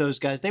roof with those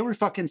guys. They were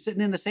fucking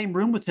sitting in the same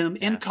room with him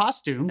in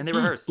costume. And they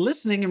rehearsed.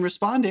 Listening and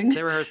responding.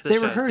 They rehearsed the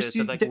show,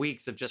 so like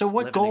weeks of just so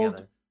what living gold,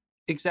 together.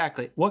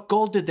 Exactly. What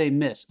gold did they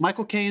miss?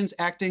 Michael Caine's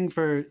acting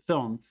for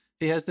film.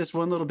 He has this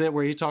one little bit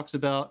where he talks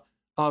about,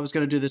 I was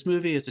going to do this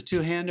movie. It's a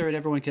two-hander. And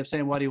everyone kept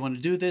saying, why do you want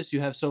to do this?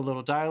 You have so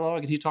little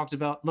dialogue. And he talked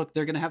about, look,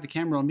 they're going to have the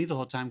camera on me the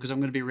whole time because I'm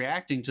going to be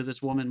reacting to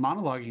this woman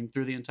monologuing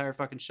through the entire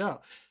fucking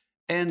show.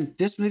 And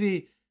this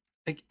movie,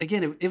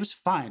 again, it was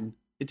fine.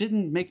 It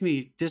didn't make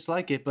me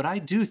dislike it, but I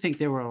do think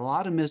there were a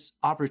lot of missed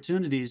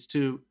opportunities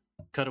to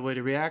cut away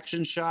to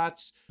reaction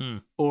shots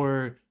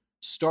or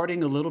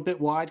starting a little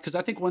bit wide. Because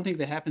I think one thing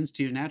that happens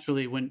to you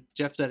naturally, when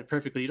Jeff said it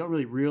perfectly, you don't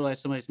really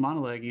realize somebody's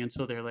monologuing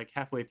until they're like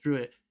halfway through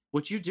it.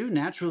 What you do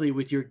naturally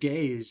with your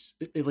gaze,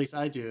 at least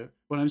I do,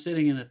 when I'm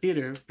sitting in a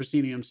theater,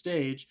 proscenium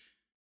stage,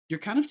 you're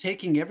kind of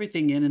taking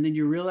everything in, and then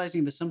you're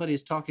realizing that somebody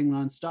is talking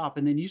nonstop,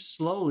 and then you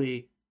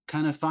slowly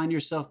kind of find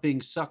yourself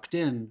being sucked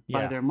in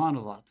by their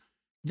monologue.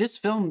 This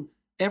film,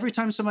 every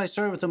time somebody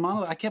started with a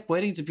monologue, I kept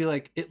waiting to be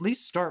like, at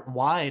least start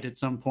wide at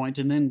some point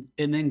and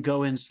then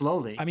go in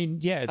slowly. I mean,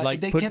 yeah,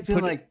 like they kept being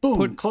like,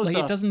 boom, close like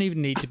up. It doesn't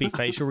even need to be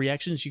facial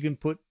reactions. You can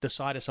put the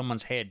side of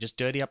someone's head, just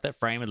dirty up that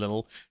frame a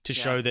little to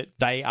show that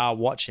they are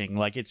watching.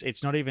 Like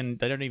it's not even,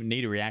 they don't even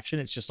need a reaction.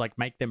 It's just like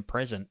make them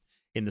present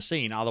in the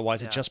scene.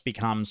 Otherwise, it just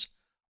becomes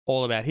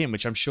all about him,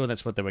 which I'm sure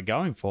that's what they were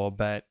going for.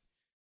 But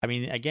I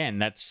mean, again,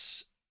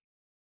 that's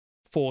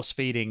force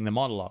feeding the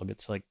monologue.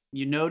 It's like,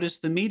 you notice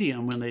the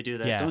medium when they do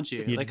that, don't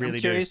you? Like, really I'm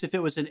curious if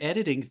it was an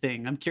editing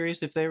thing. I'm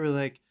curious if they were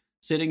like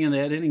sitting in the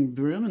editing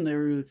room and they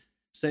were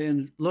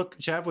saying, look,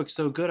 Chadwick's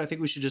so good, I think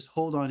we should just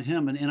hold on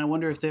him. And I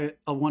wonder if there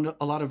are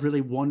a lot of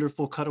really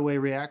wonderful cutaway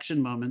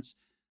reaction moments.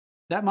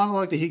 That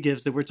monologue that he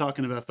gives that we're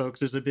talking about,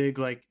 folks, is a big,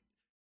 like,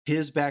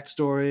 his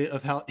backstory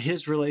of how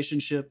his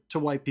relationship to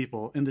white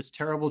people and this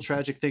terrible,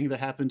 tragic thing that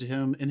happened to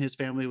him and his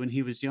family when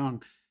he was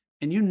young.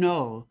 And you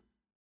know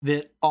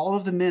that all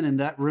of the men in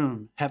that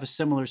room have a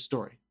similar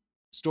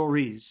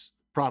stories,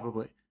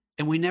 probably.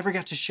 And we never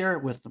got to share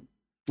it with them,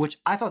 which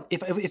I thought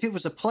if it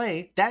was a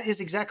play, that is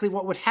exactly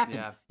what would happen.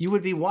 Yeah. You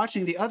would be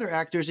watching the other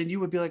actors and you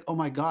would be like, oh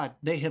my God,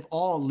 they have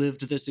all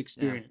lived this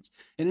experience.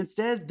 Yeah. And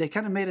instead, they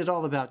kind of made it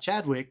all about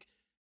Chadwick.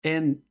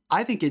 And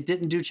I think it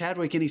didn't do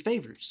Chadwick any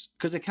favors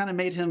because it kind of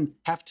made him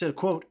have to,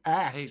 quote,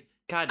 act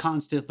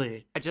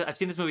constantly. I've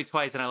seen this movie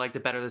twice and I liked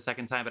it better the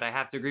second time, but I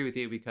have to agree with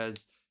you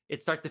because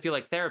it starts to feel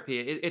like therapy.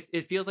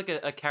 It feels like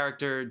a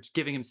character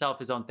giving himself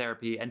his own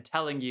therapy and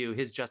telling you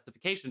his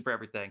justification for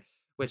everything,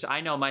 which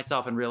I know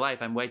myself in real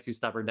life, I'm way too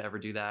stubborn to ever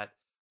do that.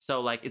 So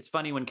like, it's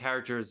funny when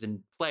characters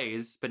in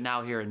plays, but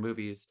now here in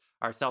movies,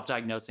 are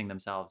self-diagnosing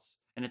themselves.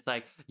 And it's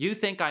like, you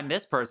think I'm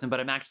this person, but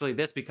I'm actually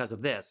this because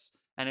of this.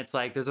 And it's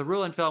like, there's a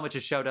rule in film, which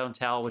is show, don't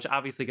tell, which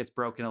obviously gets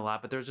broken a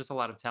lot, but there's just a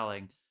lot of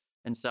telling.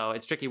 And so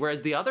it's tricky.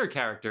 Whereas the other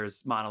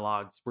characters'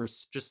 monologues were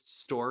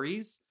just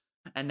stories.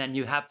 And then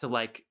you have to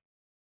like,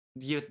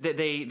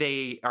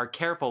 they are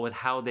careful with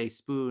how they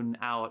spoon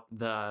out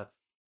the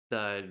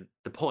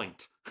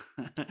point.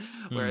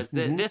 Whereas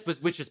this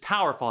was, which is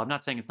powerful. I'm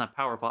not saying it's not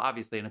powerful,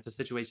 obviously, and it's a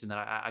situation that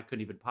I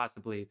couldn't even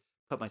possibly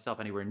put myself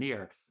anywhere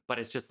near. But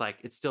it's just like,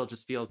 it still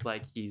just feels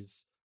like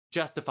he's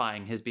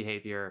justifying his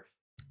behavior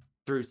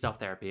through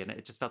self-therapy, and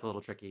it just felt a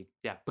little tricky.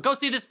 Yeah, but go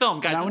see this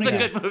film, guys. It's a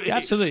good movie. Yeah,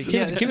 absolutely,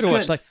 give it a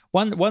watch. Like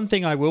one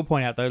thing I will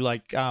point out though,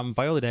 like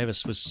Viola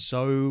Davis was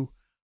so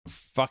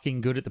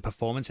fucking good at the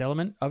performance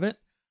element of it.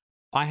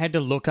 I had to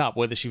look up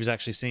whether she was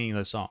actually singing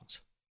those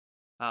songs.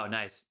 Oh,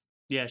 nice.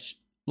 Yeah,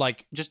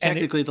 like just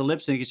technically the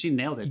lip sync, she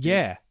nailed it. Dude.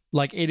 Yeah,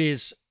 like it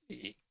is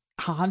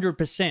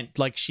 100%.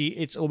 Like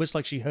it's almost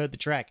like she heard the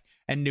track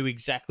and knew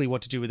exactly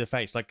what to do with her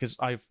face. Like, because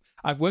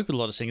I've worked with a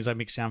lot of singers, I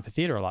mix sound for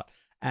theater a lot,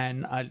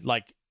 and I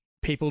like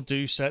people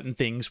do certain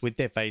things with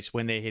their face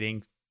when they're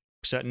hitting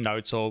certain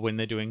notes or when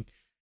they're doing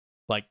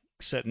like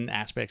certain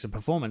aspects of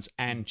performance,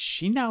 and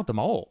she nailed them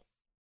all.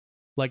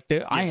 Like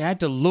I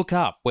had to look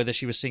up whether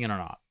she was singing or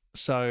not.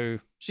 So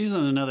she's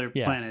on another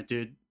planet,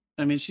 dude.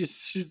 I mean, she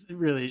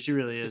really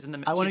is.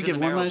 I want to give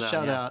one last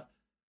shout out.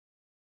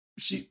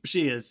 She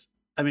is.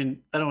 I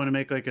mean, I don't want to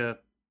make like a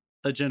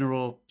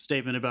general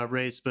statement about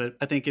race, but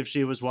I think if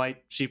she was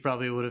white, she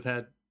probably would have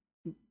had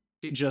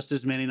just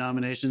as many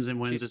nominations and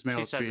wins as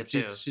Meryl Streep.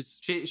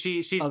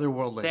 She's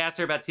otherworldly. They asked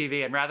her about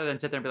TV, and rather than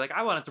sit there and be like,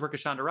 I wanted to work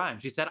with Shonda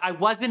Rhimes, she said, I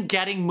wasn't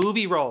getting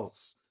movie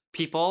roles,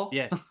 people.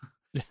 Yeah.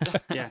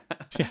 Yeah.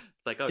 It's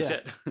like, oh,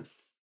 shit.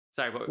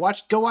 Sorry. But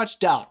Go watch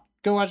Doubt.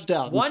 Go watch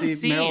Doubt. One and see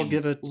scene. Meryl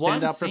give a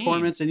standout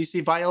performance, and you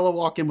see Viola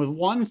walk in with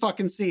one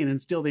fucking scene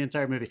and steal the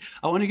entire movie.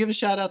 I want to give a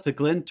shout out to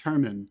Glenn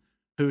Turman,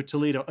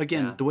 Toledo.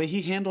 Again, the way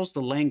he handles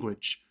the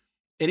language.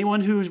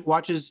 Anyone who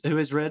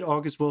has read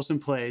August Wilson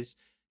plays,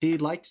 he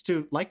likes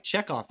to, like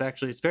Chekhov,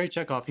 actually, it's very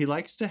Chekhov. He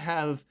likes to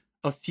have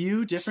a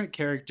few different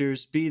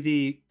characters be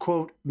the,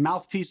 quote,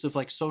 mouthpiece of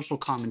like social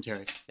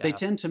commentary. Yeah. They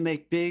tend to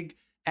make big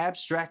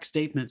abstract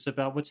statements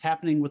about what's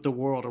happening with the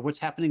world or what's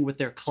happening with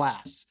their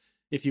class,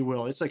 if you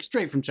will. It's like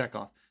straight from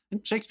Chekhov.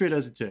 And Shakespeare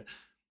does it too.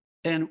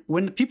 And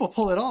when the people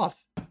pull it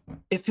off,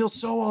 it feels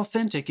so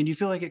authentic and you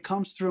feel like it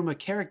comes through a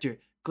character.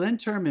 Glenn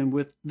Turman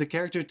with the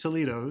character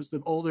Toledo, who's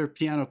the older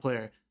piano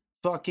player,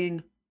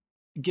 fucking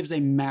gives a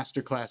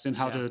masterclass in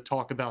how to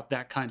talk about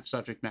that kind of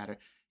subject matter.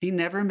 He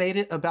never made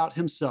it about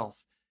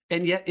himself,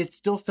 and yet it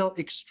still felt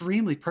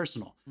extremely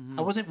personal. Mm-hmm.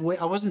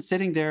 I wasn't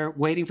sitting there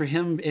waiting for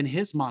him in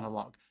his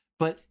monologue,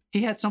 but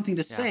he had something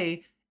to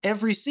say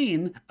every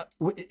scene.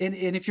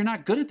 And if you're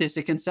not good at this,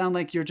 it can sound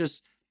like you're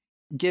just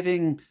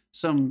giving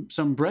some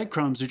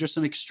breadcrumbs or just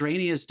some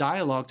extraneous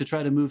dialogue to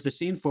try to move the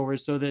scene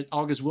forward so that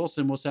August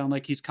Wilson will sound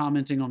like he's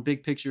commenting on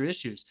big picture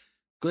issues.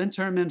 Glenn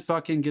Turman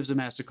fucking gives a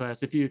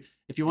masterclass. If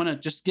you want to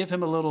just give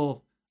him a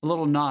little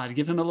nod,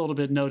 give him a little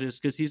bit of notice,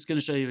 because he's going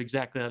to show you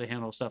exactly how to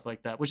handle stuff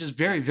like that, which is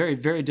very, very,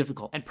 very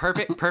difficult. And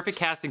perfect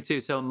casting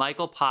too. So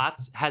Michael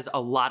Potts has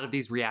a lot of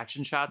these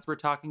reaction shots we're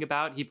talking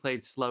about. He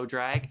played Slow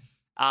Drag.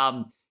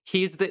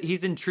 He's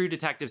in True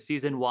Detective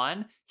season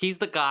 1. He's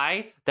the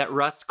guy that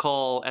Rust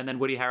Cole and then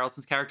Woody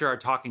Harrelson's character are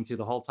talking to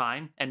the whole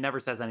time and never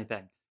says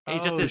anything. He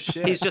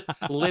just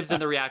lives in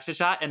the reaction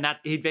shot, and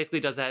he basically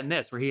does that in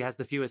this, where he has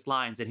the fewest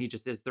lines, and he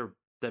just is the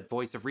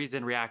voice of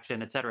reason,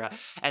 reaction, etc.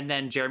 And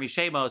then Jeremy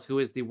Shamos, who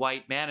is the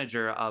white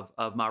manager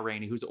of Ma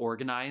Rainey, who's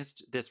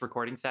organized this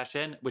recording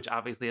session, which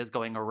obviously is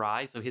going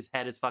awry, so his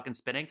head is fucking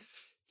spinning.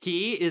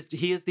 He is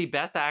the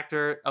best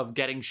actor of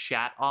getting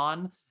shat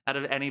on out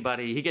of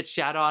anybody. He gets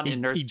shat on in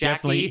Nurse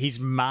Jackie.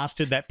 He's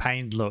mastered that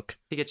pained look.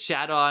 He gets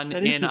shat on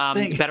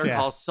in Better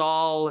Call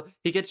Saul.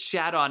 He gets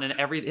shat on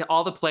in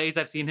all the plays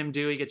I've seen him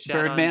do. He gets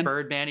shat on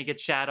Birdman. He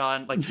gets shat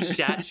on, like,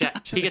 shat.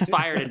 He gets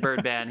fired in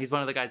Birdman. He's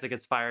one of the guys that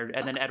gets fired,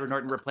 and then Edward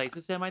Norton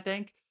replaces him, I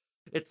think.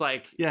 It's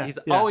like he's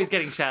always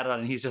getting shat on,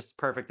 and he's just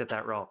perfect at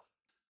that role.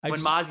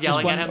 When Ma's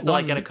yelling at him to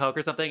like get a Coke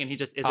or something, and he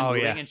just isn't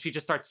moving, and she's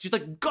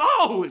like,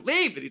 go,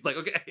 leave, and he's like,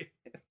 okay.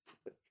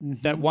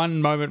 That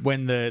one moment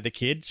when the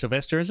kid,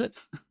 Sylvester, is it?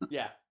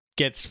 Yeah.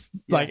 Gets,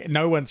 like,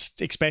 no one's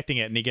expecting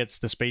it, and he gets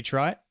the speech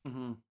right.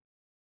 Mm-hmm.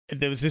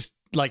 There was this,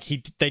 like,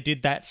 they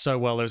did that so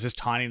well. There was this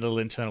tiny little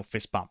internal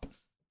fist bump.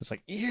 It's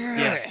like,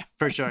 yes,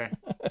 for sure.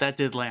 That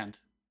did land.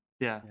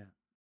 Yeah.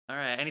 All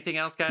right. Anything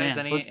else, guys?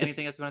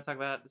 Anything else you want to talk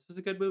about? This was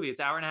a good movie. It's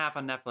an hour and a half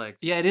on Netflix.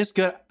 Yeah, it is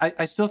good.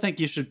 I still think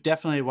you should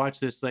definitely watch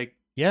this. Like,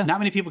 not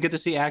many people get to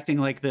see acting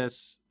like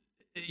this.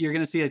 You're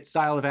going to see a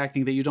style of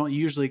acting that you don't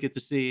usually get to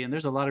see. And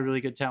there's a lot of really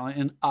good talent.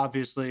 And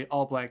obviously,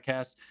 all black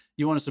cast.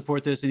 You want to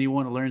support this and you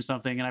want to learn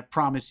something. And I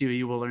promise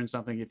you will learn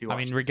something if you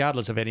watch this.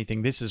 Regardless of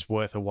anything, this is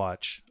worth a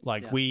watch.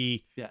 Like,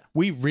 we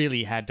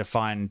really had to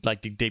find,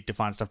 like, deep to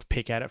find stuff to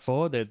pick at it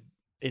for.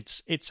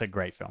 It's a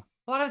great film.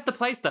 A lot of it's the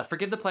play stuff.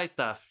 Forgive the play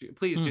stuff.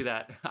 Please do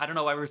that. I don't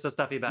know why we're so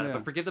stuffy about it,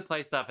 but forgive the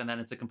play stuff, and then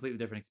it's a completely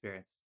different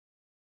experience.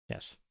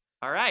 Yes.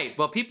 All right.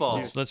 Well,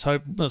 people. Let's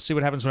see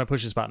what happens when I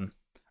push this button.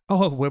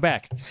 Oh, we're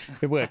back.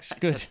 It works.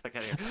 Good.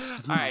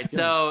 All right.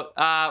 So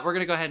we're going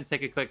to go ahead and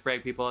take a quick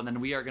break, people, and then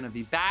we are going to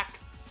be back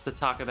to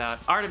talk about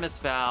Artemis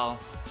Fowl.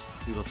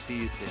 We will see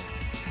you soon.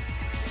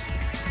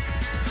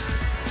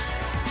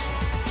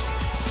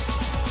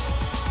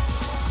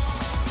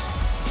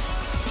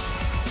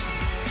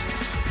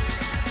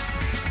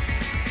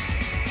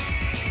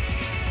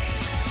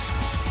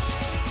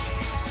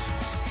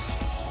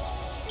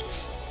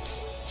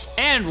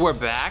 And we're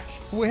back.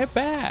 We're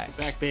back.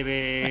 Back,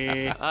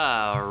 baby.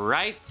 All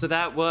right. So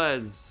that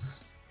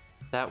was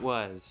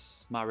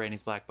Ma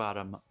Rainey's Black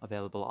Bottom,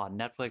 available on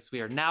Netflix.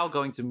 We are now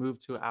going to move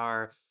to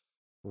our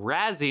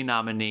Razzie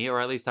nominee, or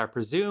at least our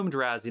presumed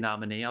Razzie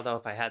nominee. Although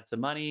if I had some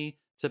money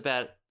to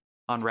bet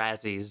on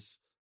Razzies,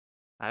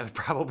 I would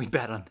probably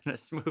bet on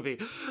this movie.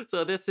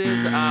 So this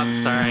is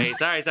sorry.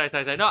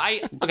 No,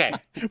 okay.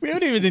 We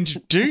haven't even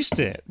introduced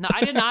it. No,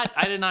 I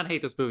did not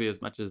hate this movie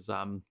as much as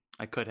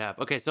I could have.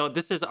 Okay, so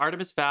this is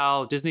Artemis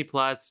Fowl, Disney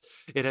Plus.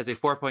 It has a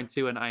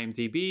 4.2 on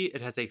IMDb.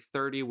 It has a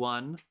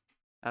 31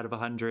 out of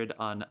 100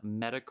 on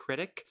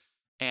Metacritic,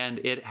 and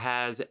it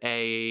has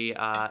a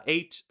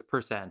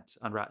 8%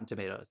 on Rotten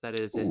Tomatoes. That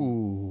is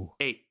an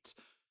 8.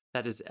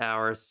 That is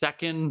our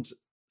second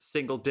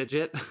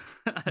single-digit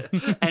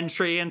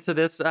entry into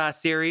this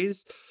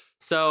series.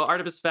 So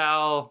Artemis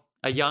Fowl,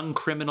 a young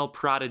criminal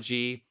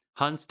prodigy,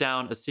 hunts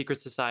down a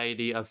secret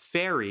society of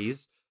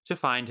fairies to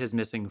find his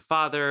missing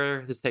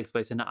father. This takes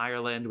place in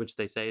Ireland, which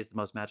they say is the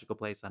most magical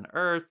place on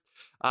Earth.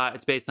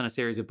 It's based on a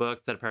series of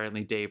books that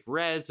apparently Dave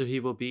read, so he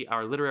will be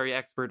our literary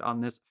expert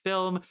on this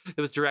film.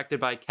 It was directed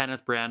by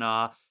Kenneth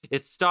Branagh.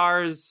 It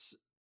stars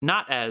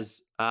not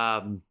as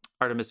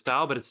Artemis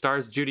Fowl, but it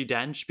stars Judi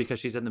Dench because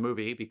she's in the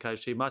movie, because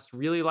she must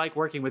really like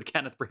working with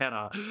Kenneth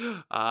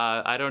Branagh.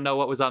 I don't know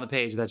what was on the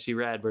page that she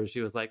read where she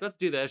was like, let's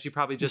do this. She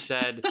probably just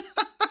said,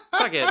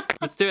 fuck it,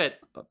 let's do it.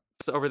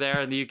 It's over there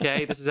in the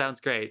UK. This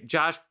sounds great.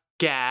 Josh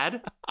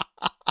Gad.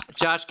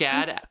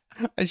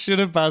 I should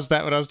have buzzed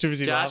that when I was too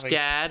busy Josh laughing.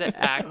 Gad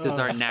acts as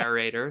our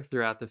narrator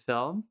throughout the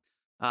film,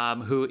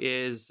 who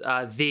is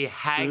the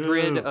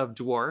Hagrid of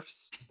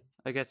dwarfs,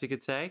 I guess you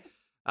could say.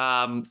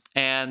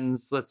 And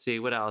let's see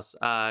what else.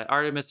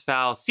 Artemis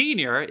Fowl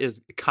Senior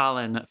is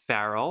Colin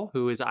Farrell,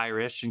 who is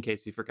Irish, in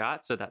case you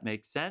forgot, so that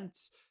makes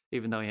sense,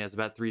 even though he has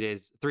about 3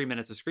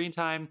 minutes of screen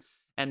time.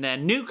 And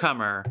then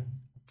newcomer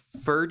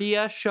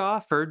Ferdia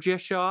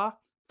Shaw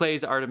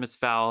plays Artemis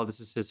Fowl. This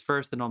is his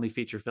first and only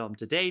feature film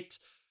to date.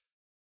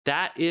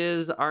 That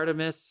is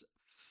Artemis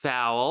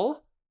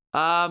Fowl.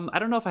 I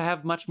don't know if I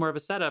have much more of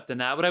a setup than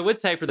that. What I would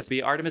say for this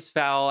be Artemis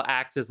Fowl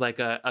acts as like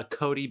a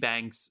Cody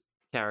Banks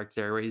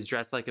character, where he's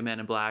dressed like a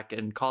man in black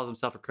and calls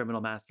himself a criminal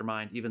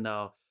mastermind, even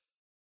though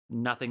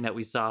nothing that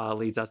we saw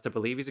leads us to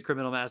believe he's a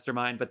criminal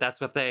mastermind, but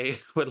that's what they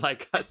would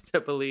like us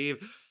to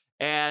believe.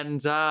 And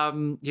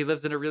he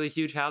lives in a really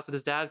huge house with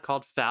his dad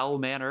called Fowl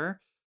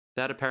Manor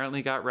that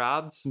apparently got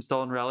robbed, some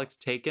stolen relics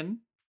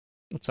taken.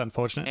 It's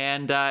unfortunate.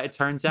 And it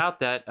turns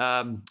out that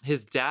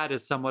his dad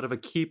is somewhat of a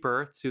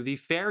keeper to the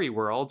fairy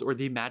world, or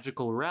the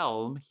magical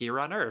realm here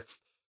on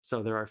Earth.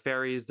 So there are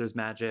fairies, there's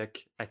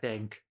magic. I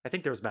think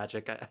there was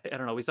magic. I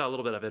don't know. We saw a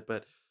little bit of it,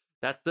 but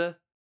that's the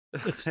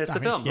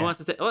film. Yeah. Who wants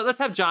to say? Well, let's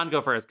have John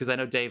go first, because I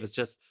know Dave is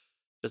just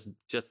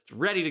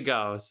ready to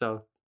go.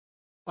 So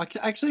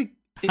actually,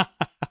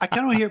 I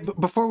kind of want to hear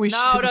before we shit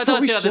all over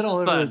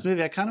this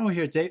movie. I kind of want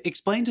to hear Dave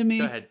explain to me.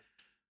 Go ahead.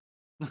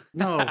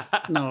 No.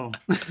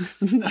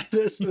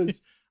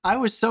 I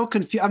was so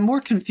confused. I'm more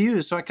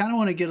confused, so I kind of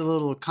want to get a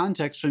little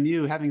context from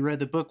you, having read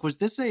the book. Was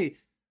this a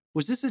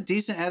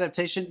decent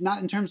adaptation?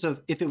 Not in terms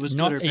of if it was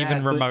not good or even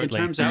bad, remotely. but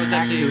in terms of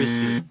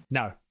accuracy.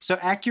 No. So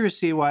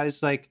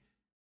accuracy-wise, like,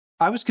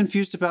 I was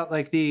confused about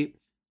like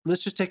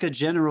let's just take a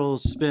general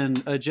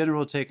spin, a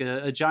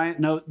giant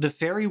note. The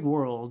fairy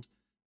world,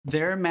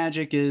 their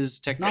magic is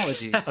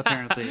technology,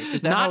 apparently.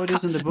 Is that how it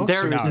is in the books?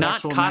 They're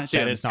not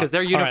costumes, because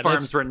their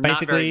uniforms were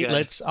not very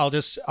good. I'll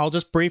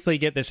just briefly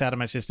get this out of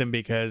my system,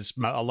 because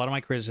a lot of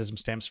my criticism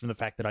stems from the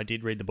fact that I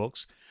did read the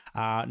books.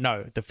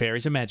 No, the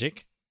fairies are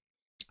magic.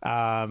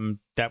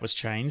 That was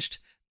changed.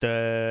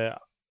 The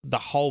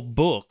whole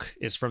book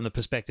is from the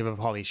perspective of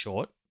Holly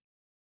Short.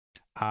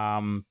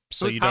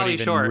 So you don't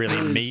even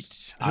really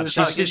meet.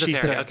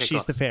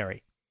 She's the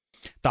fairy.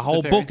 The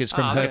whole book is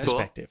from her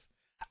perspective.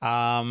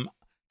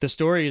 The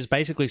story is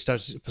basically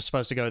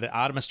supposed to go that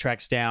Artemis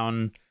tracks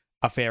down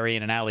a fairy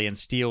in an alley and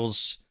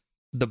steals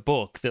the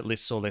book that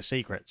lists all their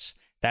secrets.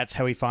 That's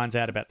how he finds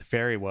out about the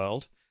fairy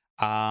world.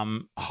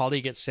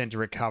 Holly gets sent to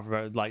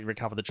recover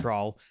the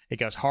troll. It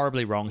goes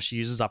horribly wrong. She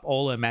uses up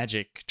all her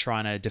magic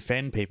trying to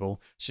defend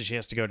people, so she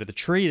has to go to the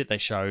tree that they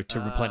show to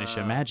replenish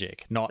her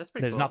magic.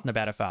 There's nothing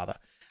about her father.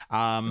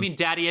 I mean,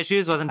 daddy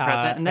issues wasn't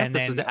present in this.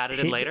 This was added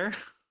in later.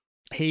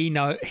 He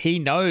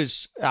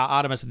knows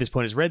Artemis at this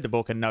point has read the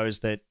book and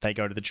knows that they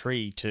go to the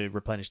tree to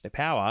replenish their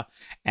power,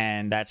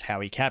 and that's how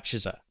he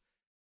captures her.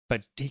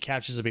 But he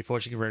captures her before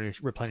she can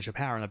replenish her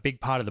power, and a big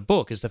part of the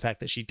book is the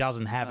fact that she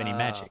doesn't have any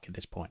magic at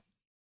this point.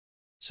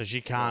 So she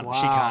can't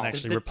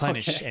actually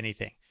replenish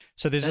anything.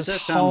 So there's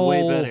this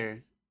whole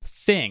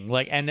thing.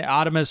 And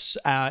Artemis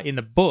in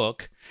the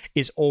book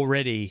is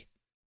already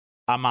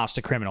a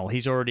master criminal.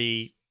 He's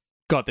already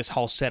got this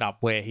whole setup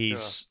where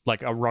he's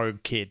like a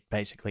rogue kid,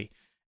 basically.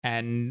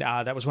 And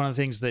that was one of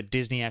the things that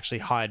Disney actually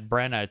hired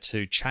Branagh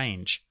to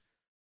change.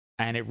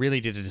 And it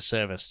really did a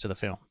disservice to the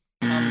film.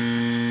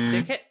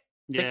 They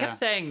kept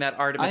saying that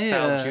Artemis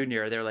Fowl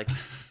Jr., they're like...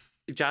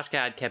 Josh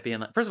Gad kept being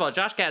like, first of all,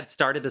 Josh Gad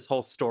started this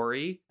whole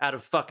story out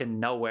of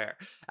fucking nowhere.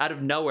 Out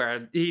of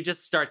nowhere. He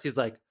just starts, he's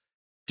like,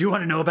 do you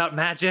want to know about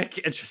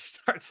magic? And just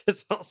starts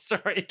this whole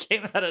story. It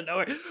came out of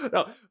nowhere.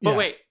 No, but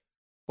wait.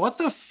 What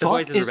the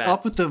fuck is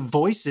up with the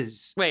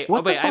voices?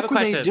 What the fuck were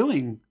they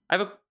doing?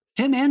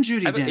 Him and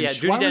Judi Dench. Yeah,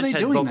 Judi Dench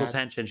had vocal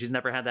tension. She's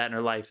never had that in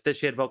her life.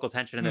 She had vocal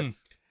tension in this.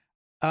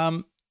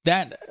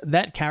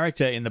 That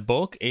character in the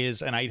book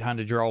is an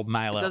 800-year-old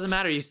male. It doesn't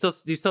matter. You still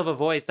have a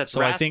voice that's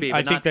raspy.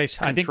 I think they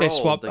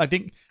swapped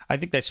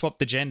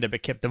the gender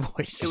but kept the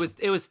voice.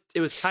 It was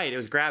tight. It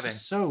was grabbing.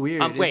 So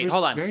weird. Wait,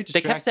 hold on.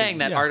 They kept saying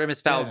that Artemis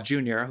Fowl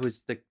Jr.,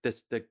 who's the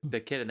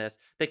kid in this.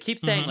 They keep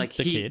saying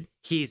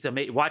he's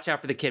amazing. Watch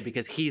out for the kid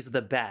because he's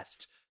the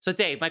best. So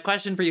Dave, my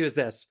question for you is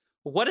this: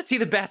 what is he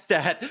the best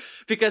at?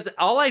 Because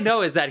all I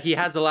know is that he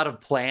has a lot of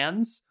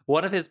plans.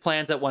 One of his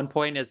plans at one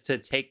point is to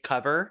take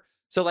cover.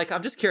 So,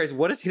 I'm just curious,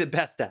 what is he the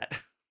best at?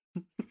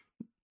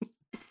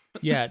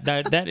 Yeah,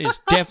 that is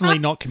definitely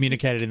not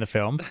communicated in the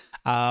film.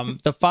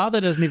 The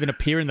father doesn't even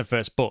appear in the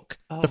first book.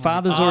 The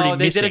father's already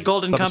they missing. did a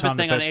Golden by the Compass time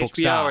the thing on first book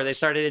HBO where they starts.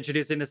 started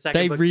introducing the second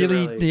They book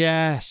really, too early.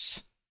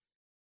 yes.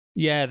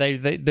 Yeah,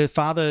 the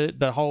father,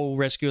 the whole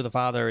rescue of the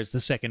father is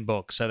the second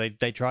book. So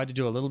they tried to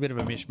do a little bit of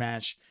a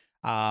mishmash.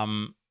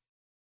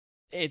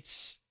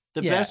 It's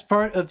the best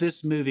part of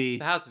this movie.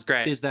 The house is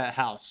great. Is that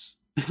house?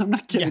 I'm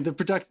not kidding. Yeah. The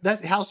production,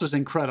 that house was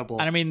incredible.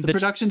 And I mean, the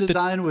production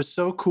design was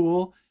so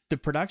cool. The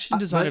production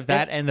design of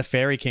that and the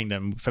Fairy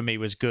Kingdom for me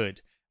was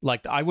good.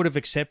 Like, I would have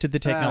accepted the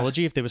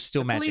technology if there was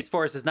still the magic. Police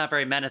force is not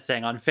very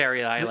menacing on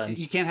Fairy Island.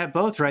 You can't have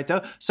both, right?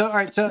 Though. So, all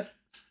right. So,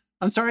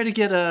 I'm sorry to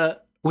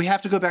get we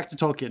have to go back to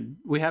Tolkien.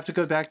 We have to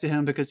go back to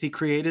him because he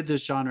created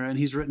this genre and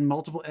he's written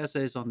multiple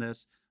essays on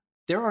this.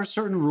 There are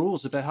certain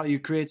rules about how you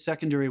create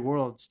secondary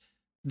worlds.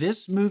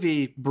 This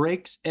movie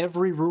breaks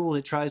every rule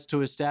it tries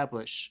to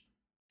establish.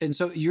 And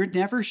so you're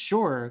never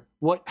sure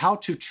how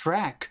to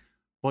track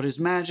what is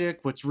magic,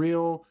 what's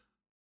real,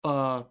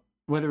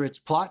 whether it's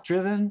plot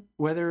driven,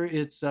 whether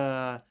it's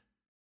the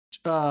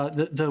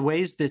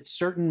ways that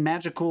certain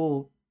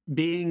magical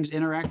beings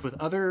interact with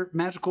other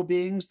magical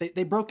beings.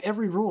 They broke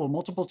every rule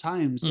multiple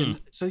times.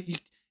 And so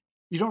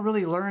you don't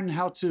really learn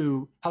how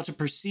to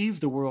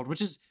perceive the world,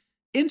 which is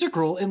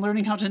integral in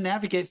learning how to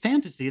navigate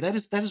fantasy. That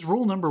is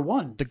rule number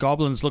one. The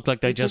goblins look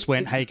like they just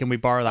went, hey, can we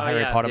borrow the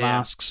Harry Potter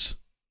masks?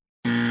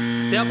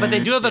 Yeah, but they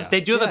do have a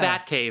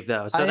bat cave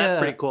though, so that's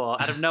pretty cool.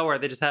 Out of nowhere,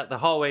 they just have the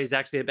hallway is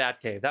actually a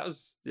bat cave. That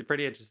was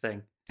pretty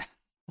interesting.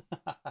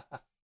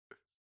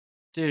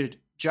 Dude,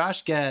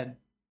 Josh Gad,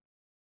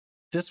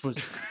 this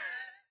was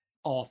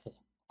awful.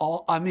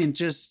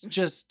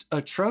 Just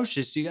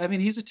atrocious.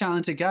 He's a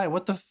talented guy.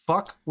 What the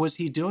fuck was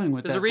he doing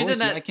with that voice?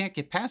 I can't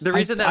get past the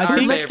reason that I our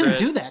think favorite, let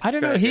him do that. I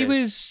don't know. He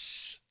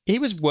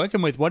was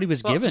working with what he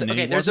was given.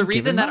 Okay, and there's a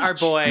reason that our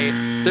boy,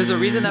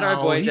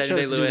 Daniel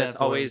Day-Lewis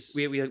always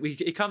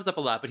it comes up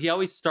a lot, but he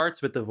always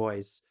starts with the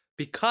voice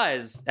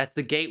because that's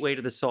the gateway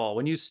to the soul.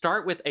 When you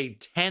start with a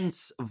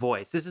tense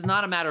voice, this is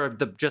not a matter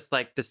of just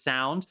like the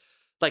sound.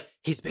 Like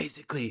he's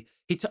basically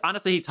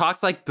honestly he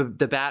talks like the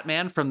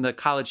Batman from the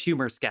College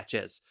Humor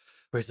sketches,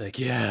 where he's like,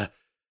 "Yeah,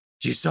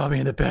 you saw me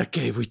in the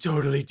Batcave. We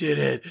totally did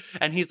it."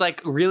 And he's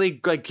like really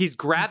like he's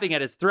grabbing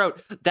at his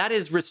throat. That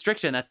is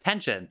restriction. That's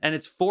tension, and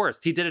it's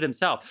forced. He did it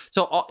himself.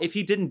 So if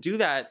he didn't do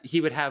that,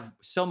 he would have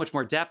so much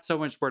more depth, so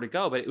much more to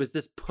go. But it was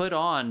this put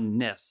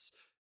on-ness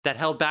that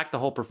held back the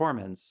whole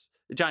performance.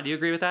 John, do you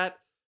agree with that?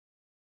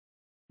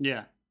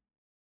 Yeah,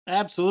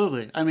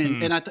 absolutely. I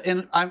mean,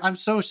 and I'm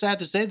so sad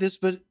to say this,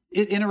 but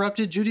it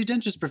interrupted Judi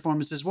Dench's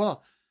performance as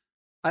well.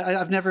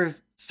 I've never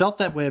felt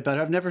that way about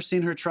her. I've never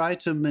seen her try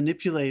to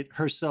manipulate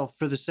herself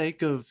for the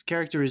sake of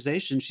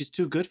characterization. She's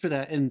too good for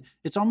that. And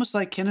it's almost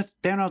like Kenneth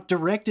Branagh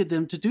directed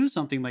them to do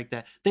something like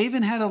that. They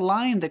even had a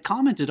line that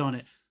commented on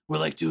it. We're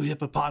like two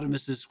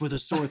hippopotamuses with a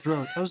sore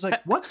throat. I was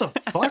like, what the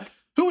fuck?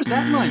 Who was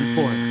that line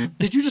for?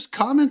 Did you just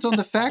comment on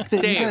the fact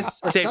that you guys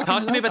are Dave,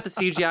 talk to me about the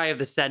CGI of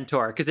the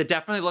centaur, because it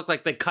definitely looked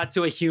like they cut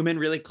to a human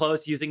really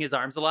close using his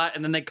arms a lot,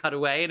 and then they cut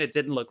away and it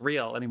didn't look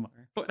real anymore.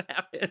 What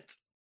happened?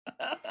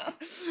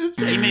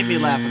 He made me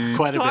laugh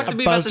quite a bit. Talk to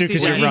me about the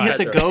CGI. When he hit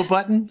the go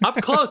button?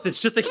 Up close, it's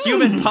just a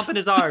human pumping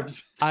his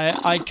arms.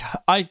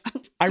 I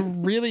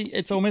really,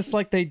 it's almost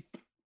like they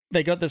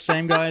got the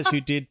same guys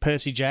who did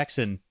Percy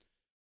Jackson.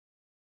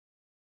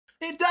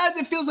 It does.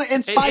 It feels like,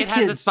 and Spy Kids. It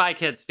has a Spy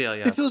Kids feel,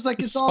 yeah. It feels like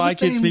it's all Spy the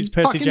same Kids meets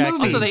Percy fucking Jackson.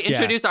 movie. Also, they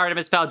introduced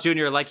Artemis Fowl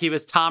Jr. like he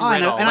was Tom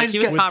Riddle. And like he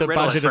was Tom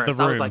Riddle at first.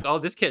 I was like, oh,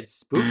 this kid's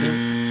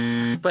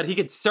spooky. But he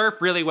could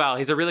surf really well.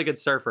 He's a really good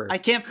surfer. I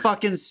can't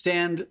fucking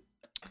stand...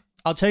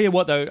 I'll tell you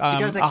what, though.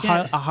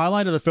 A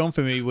highlight of the film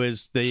for me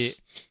was the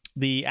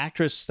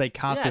actress they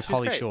cast as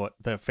Holly Short,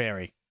 the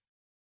fairy.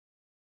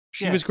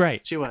 She was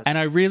great. She was. And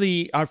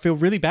I feel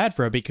really bad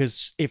for her,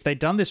 because if they'd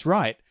done this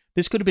right,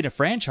 this could have been a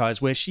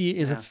franchise where she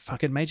is a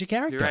fucking major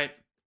character. You're right.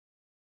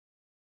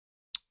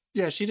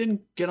 Yeah, she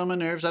didn't get on my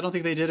nerves. I don't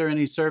think they did her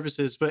any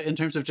services, but in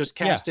terms of just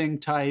casting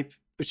type,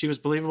 she was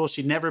believable.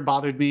 She never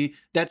bothered me.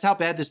 That's how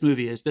bad this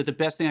movie is. That the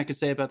best thing I could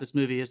say about this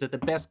movie is that the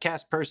best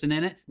cast person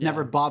in it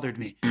never bothered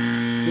me.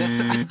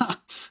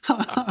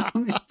 I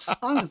mean,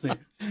 honestly.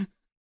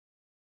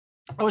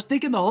 I was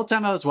thinking the whole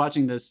time I was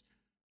watching this,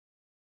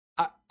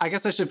 I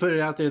guess I should put it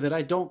out there that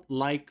I don't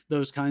like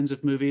those kinds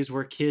of movies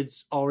where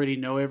kids already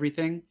know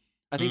everything.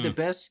 I think the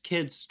best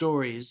kids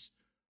stories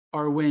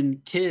are when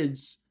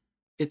kids,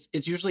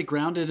 it's usually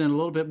grounded in a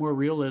little bit more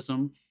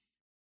realism,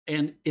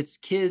 and it's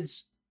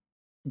kids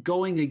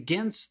going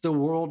against the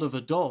world of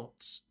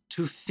adults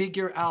to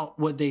figure out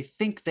what they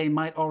think they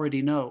might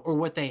already know, or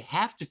what they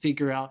have to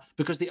figure out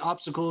because the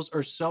obstacles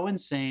are so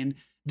insane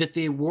that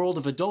the world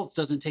of adults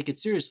doesn't take it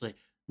seriously.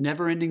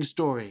 Never-ending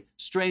Story,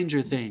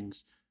 Stranger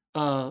Things,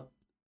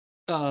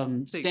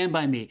 Stand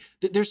By Me.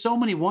 There's so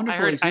many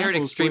wonderful examples. I heard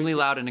Extremely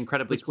Loud and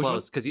Incredibly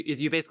Close, because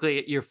you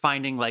basically, you're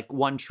finding like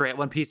one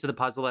piece of the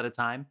puzzle at a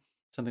time,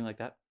 something like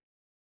that.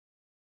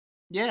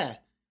 Yeah.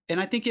 And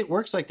I think it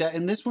works like that.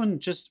 And this one,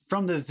 just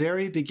from the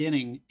very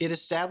beginning, it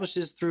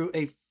establishes through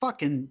a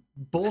fucking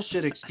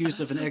bullshit excuse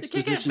of an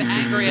exposition. You can't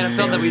get angry at a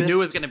film that we knew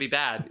was going to be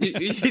bad.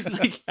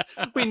 Like,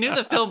 we knew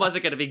the film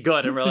wasn't going to be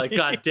good, and we're like,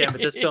 God damn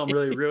it, this film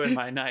really ruined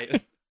my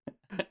night.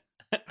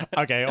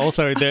 Okay,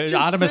 also, the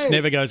Artemis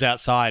never goes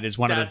outside is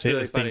one of the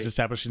really things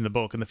established in the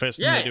book, and the first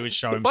thing they do is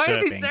show him surfing. Why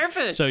is he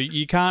surfing? So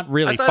you can't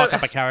really fuck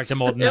up a character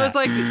more than that.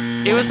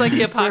 It was like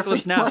the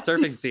Apocalypse Now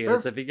surfing scene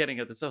at the beginning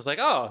of this. I was like,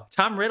 oh,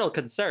 Tom Riddle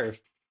can surf.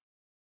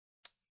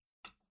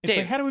 Dave,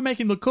 like, how do we make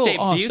him look cool? Dave,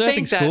 do you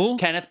think that cool?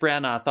 Kenneth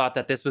Branagh thought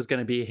that this was going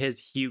to be his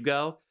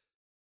Hugo?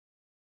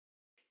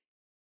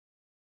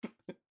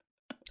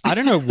 I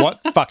don't know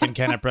what fucking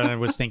Kenneth Branagh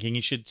was thinking.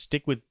 He should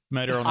stick with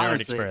Murder on the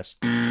Orient Express.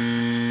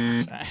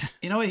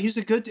 You know what?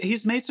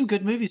 He's made some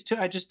good movies too.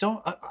 I just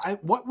don't.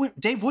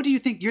 Dave? What do you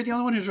think? You're the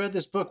only one who's read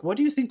this book. What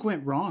do you think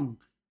went wrong?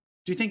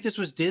 Do you think this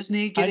was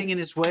Disney getting in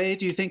his way?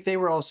 Do you think they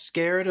were all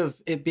scared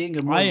of it being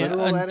a more literal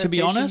adaptation? To be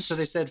honest, so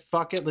they said,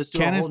 "Fuck it, let's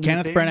do a whole new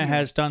Kenneth thing." Branagh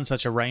has done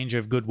such a range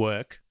of good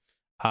work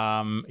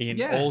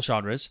in all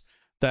genres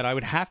that I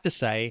would have to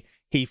say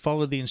he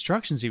followed the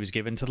instructions he was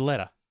given to the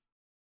letter.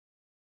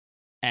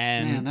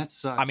 And man, that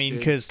sucks. I mean,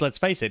 because let's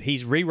face it,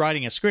 he's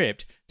rewriting a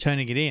script,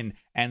 turning it in,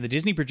 and the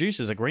Disney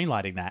producers are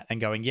greenlighting that and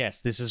going,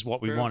 "Yes, this is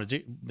what we want to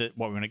do,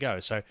 what we want to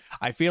go." So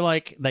I feel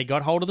like they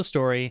got hold of the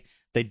story,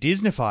 they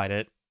Disneyfied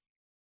it,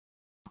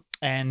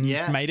 and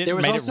made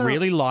it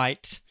really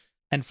light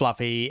and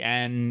fluffy.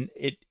 And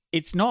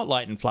it's not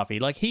light and fluffy.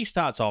 Like, he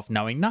starts off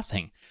knowing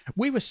nothing.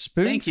 We were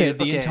spoon-fed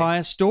the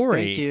entire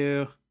story. Thank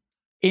you.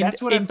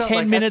 In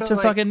 10 minutes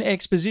of fucking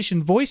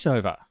exposition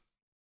voiceover.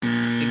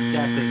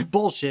 Exactly.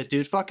 Bullshit,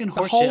 dude. Fucking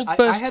horseshit. The whole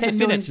first 10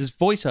 minutes is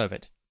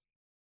voiceovered.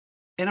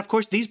 And of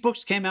course, these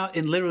books came out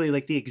in literally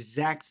like the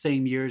exact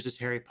same years as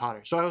Harry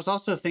Potter. So I was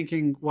also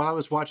thinking while I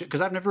was watching,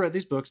 because I've never read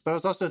these books, but I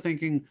was also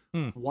thinking,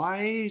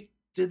 why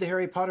did the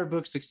Harry Potter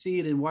book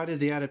succeed and why did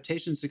the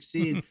adaptation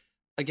succeed?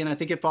 Again, I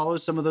think it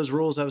follows some of those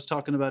rules I was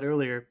talking about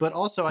earlier. But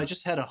also, I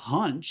just had a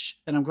hunch,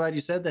 and I'm glad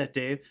you said that,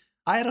 Dave.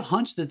 I had a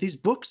hunch that these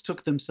books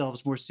took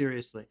themselves more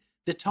seriously.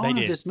 The tone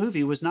of this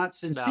movie was not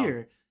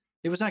sincere.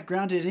 It was not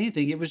grounded in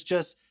anything. It was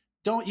just,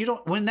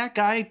 when that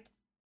guy,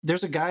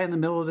 there's a guy in the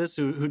middle of this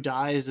who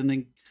dies and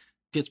then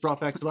gets brought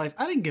back to life.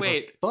 I didn't give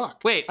a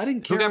fuck. I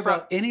didn't care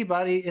about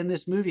anybody in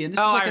this movie. And this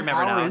is like an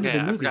hour into the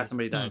movie. I forgot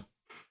somebody died.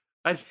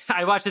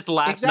 I watched this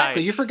last night.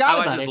 Exactly. You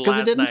forgot about it because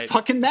it didn't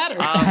fucking matter.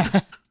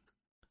 All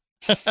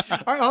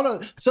right, hold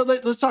on. So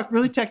let's talk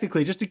really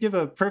technically, just to give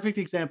a perfect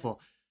example.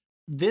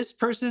 This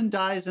person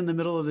dies in the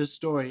middle of this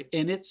story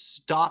and it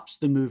stops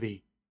the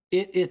movie.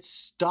 It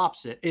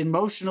stops it.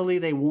 Emotionally,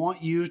 they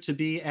want you to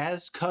be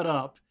as cut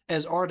up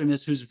as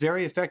Artemis, who's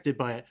very affected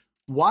by it.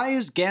 Why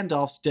is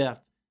Gandalf's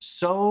death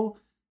so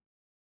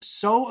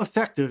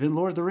effective in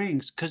Lord of the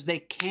Rings? Because they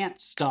can't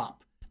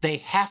stop. They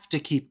have to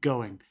keep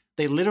going.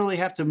 They literally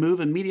have to move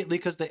immediately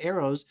because the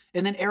arrows,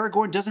 and then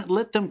Aragorn doesn't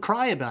let them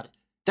cry about it.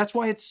 That's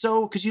why it's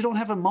so, because you don't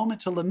have a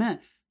moment to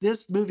lament.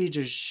 This movie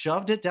just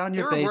shoved it down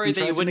your face. They were worried and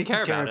that you wouldn't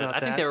care about it. I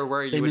think they were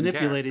worried you wouldn't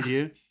care. They manipulated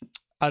you.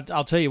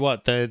 I'll tell you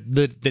what, the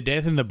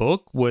death in the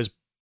book was,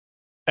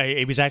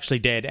 it was actually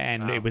dead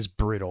and it was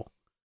brutal.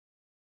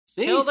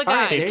 See? Kill the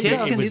guy.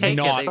 It was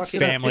not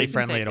family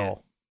friendly at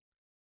all.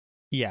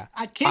 Yeah.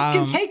 Kids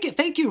can take it.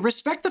 Thank you.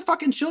 Respect the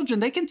fucking children.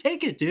 They can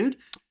take it, dude.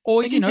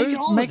 Or,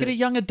 make it a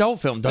young adult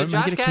film. Don't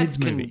make it a kid's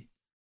movie.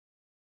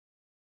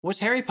 Was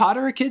Harry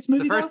Potter a kid's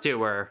movie, The first two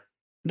were.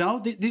 No,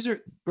 these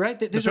are, right?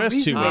 There's a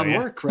reason they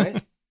work,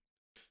 right?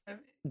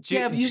 When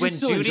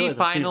Judy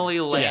finally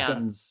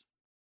lands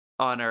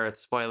on Earth,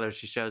 spoiler,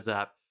 she shows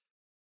up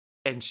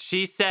and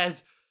she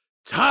says,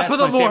 "Top of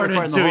the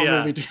morning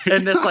to you,"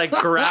 in this like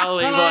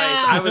growly voice.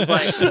 I was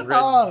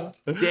like,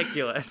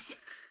 ridiculous.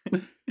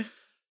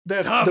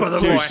 Top of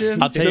the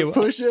morning.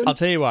 I'll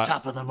tell you what.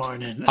 Top of the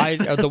morning.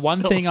 The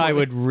one thing I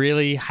would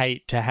really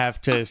hate to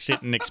have to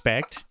sit and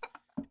expect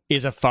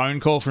is a phone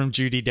call from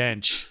Judi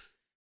Dench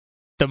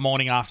the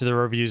morning after the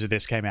reviews of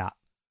this came out.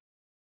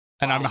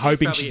 And I'm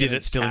hoping she did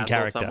it still in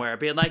character. Somewhere,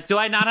 being like, do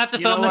I not have to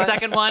film the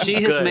second one?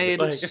 She has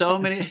made so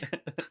many.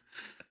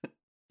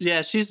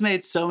 Yeah, she's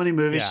made so many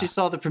movies. Yeah. She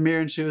saw the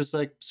premiere and she was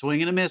like,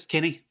 swing and a miss,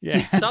 Kenny.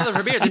 Yeah. Saw the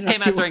premiere. This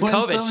came out during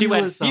COVID. She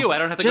went, phew, I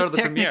don't have to go to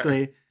the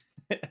premiere.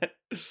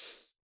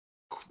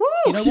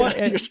 You know what?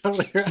 You're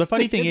totally right. The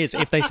funny thing is,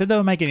 if they said they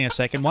were making a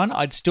second one,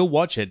 I'd still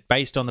watch it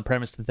based on the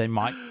premise that they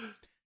might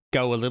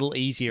go a little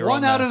easier.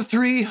 One out of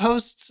 3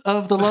 hosts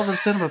of the Love of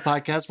Cinema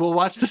podcast will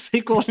watch the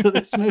sequel to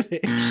this movie.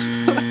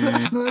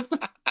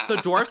 So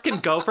dwarves can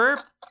gopher?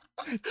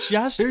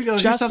 Just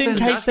in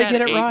case they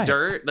get it right.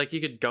 Dirt, like you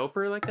could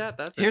gopher like that?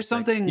 Here's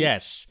something.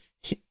 Yes.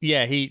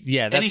 Yeah,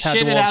 that's and he how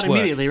shit it out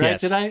immediately,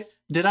 right? Yes.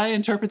 Did I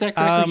interpret that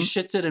correctly? He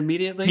shits it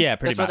immediately? Yeah,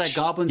 pretty much. That's what that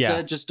goblin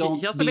said, just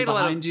don't be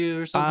behind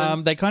you or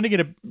something? They kind of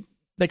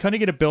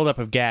get a buildup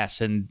of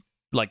gas and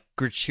like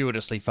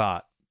gratuitously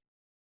fart.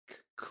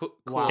 Cool.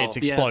 Wow. It's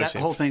explosive. Yeah, that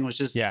whole thing was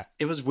just,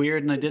 it was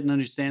weird and I didn't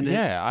understand it.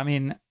 Yeah, I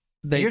mean,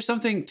 here's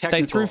something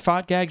technical. They threw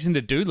fart gags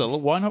into Doolittle.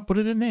 Why not put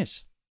it in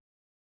this?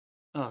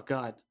 Oh,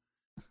 God.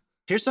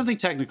 Here's something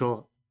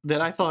technical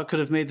that I thought could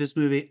have made this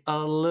movie a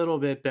little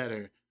bit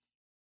better.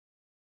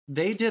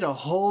 They did a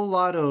whole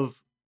lot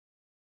of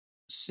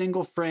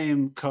single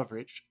frame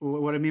coverage.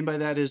 What I mean by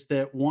that is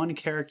that one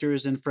character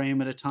is in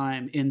frame at a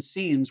time in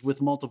scenes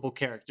with multiple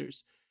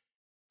characters.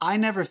 I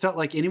never felt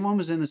like anyone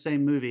was in the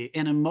same movie.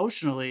 And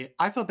emotionally,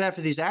 I felt bad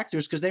for these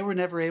actors because they were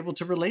never able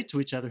to relate to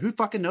each other. Who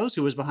fucking knows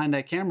who was behind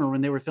that camera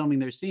when they were filming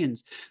their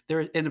scenes?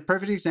 And a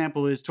perfect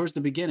example is towards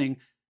the beginning,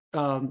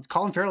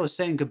 Colin Farrell is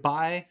saying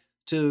goodbye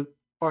to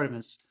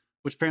Artemis,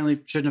 which apparently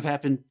shouldn't have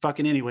happened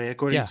fucking anyway,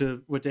 according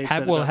to what Dave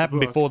said. Well, it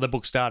happened before the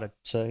book started.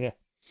 So, yeah.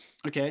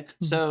 Okay.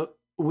 So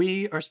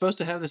we are supposed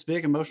to have this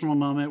big emotional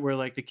moment where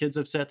like the kid's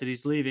upset that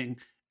he's leaving.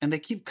 And they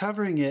keep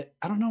covering it.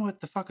 I don't know what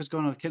the fuck was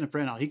going on with Kenneth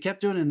Branagh. He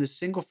kept doing it in this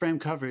single frame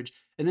coverage.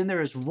 And then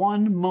there is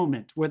one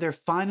moment where they're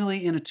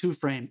finally in a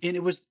 2-frame. And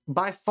it was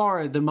by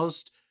far the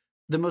most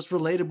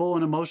relatable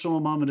and emotional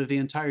moment of the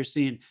entire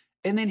scene.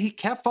 And then he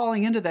kept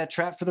falling into that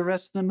trap for the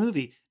rest of the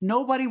movie.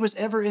 Nobody was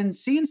ever in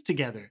scenes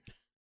together.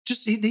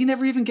 He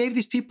never even gave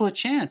these people a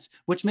chance,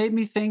 which made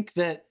me think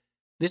that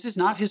this is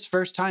not his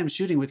first time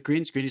shooting with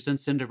green screen. He's done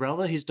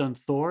Cinderella. He's done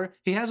Thor.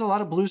 He has a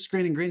lot of blue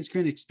screen and green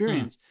screen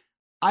experience.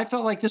 I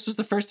felt like this was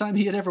the first time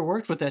he had ever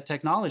worked with that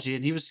technology,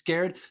 and he was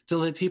scared to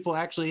let people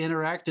actually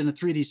interact in a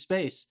 3D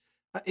space.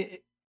 I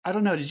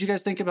don't know. Did you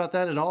guys think about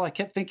that at all? I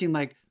kept thinking,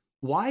 like,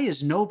 why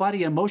is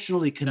nobody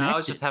emotionally connected? No, I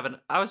was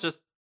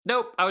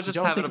just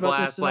having a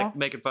blast, like,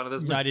 making fun of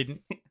this movie. I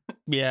didn't.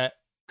 Yeah.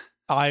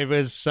 I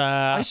was.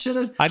 I should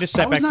have. I just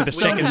sat back for the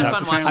second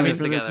time. I mean,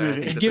 for this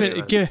movie.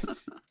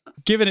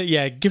 Given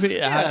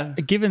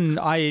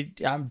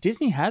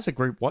Disney has a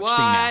group watch thing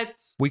now.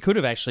 We could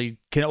have actually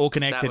all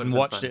connected and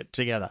watched it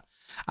together.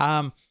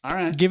 All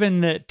right.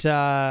 Given that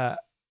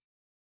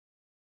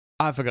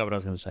I forgot what I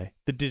was going to say.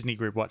 The Disney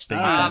group watch thing.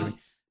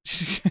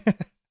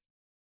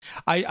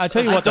 I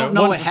tell you what, I don't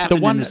know what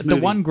happened in this movie.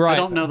 The one gripe, I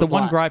don't know the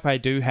one gripe I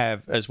do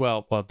have as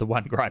well. Well, the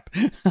one gripe,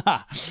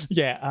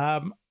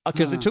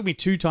 because it took me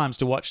 2 times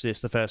to watch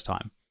this the first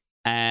time,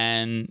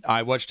 and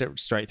I watched it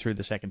straight through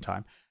the second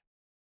time.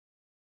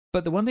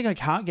 But the one thing I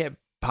can't get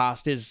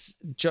past is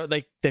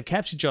they've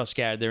captured Josh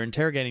Gad. They're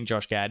interrogating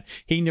Josh Gad.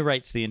 He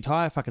narrates the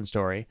entire fucking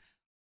story.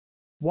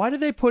 Why did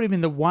they put him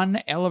in the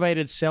one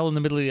elevated cell in the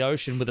middle of the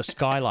ocean with a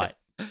skylight?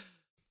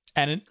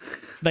 And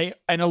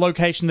a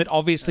location that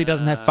obviously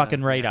doesn't have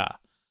fucking radar.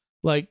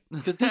 Like,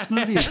 because this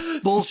movie is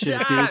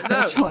bullshit, dude.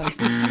 That's why.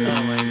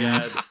 Oh my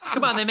god!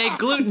 Come on, they made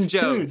gluten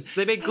jokes.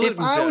 They made gluten. If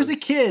I was a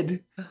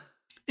kid, oh,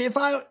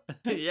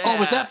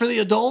 was that for the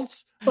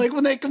adults? Like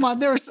when they come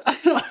on,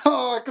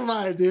 oh, come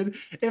on, dude.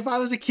 If I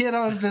was a kid,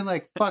 I would have been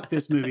like, "Fuck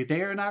this movie.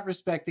 They are not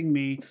respecting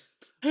me."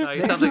 Oh,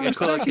 you sound like a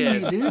cool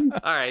kid. Me, dude.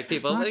 All right,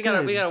 people, we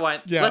gotta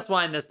wind. Yeah. Let's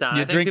wind this down.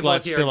 Your I think people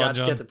here John.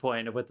 Get the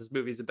point of what this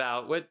movie's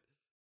about. What?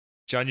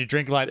 John, your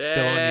drink light's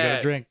still on. You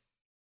gotta drink.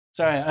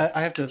 Sorry,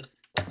 I have to.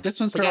 This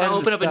one's for. We gotta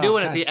open up a new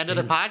one at the end of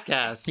the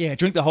podcast. Yeah,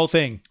 drink the whole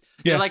thing.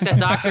 You're like that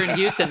doctor in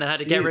Houston that had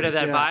to get rid of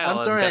that vial. I'm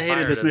sorry, I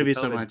hated this movie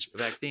so much.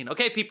 Vaccine.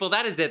 Okay, people,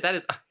 that is it. That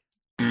is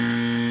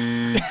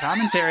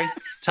commentary.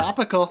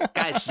 Topical.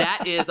 Guys,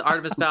 that is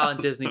Artemis Fowl on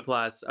Disney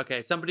Plus.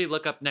 Okay, somebody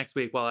look up next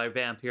week while I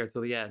vamp here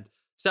till the end.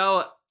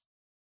 So,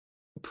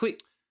 please.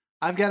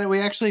 I've got it. We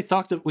actually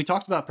talked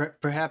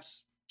about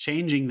perhaps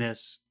changing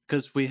this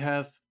because we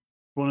have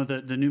one of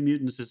the New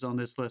Mutants is on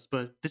this list,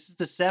 but this is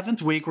the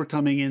 7th week we're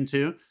coming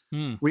into.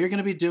 We are going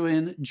to be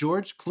doing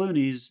George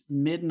Clooney's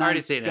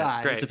Midnight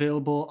Sky. It's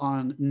available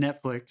on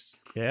Netflix.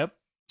 Yep.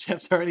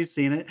 Jeff's already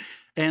seen it.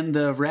 And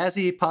the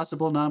Razzie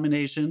possible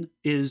nomination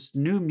is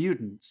New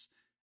Mutants.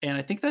 And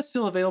I think that's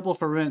still available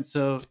for rent.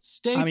 So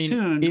stay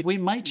tuned. We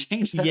might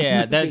change that.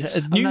 Yeah,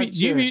 that's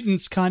New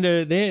Mutants kind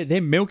of they're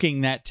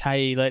milking that.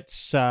 Hey,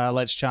 let's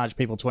charge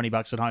people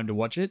 $20 at home to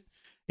watch it.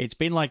 It's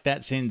been like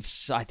that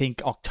since I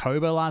think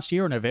October last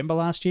year or November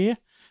last year,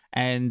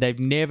 and they've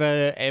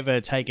never ever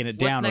taken it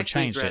down or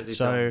changed it.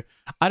 So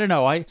I don't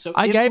know. I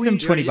gave them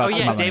 $20. Oh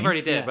yeah, Dave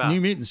already did. Yeah. Wow.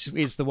 New Mutants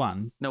is the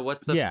one. No,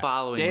 what's the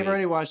following? Dave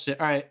already watched it.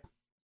 All right.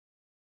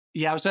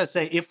 Yeah, I was about to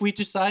say if we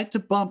decide to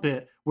bump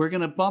it, we're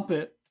gonna bump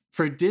it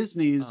for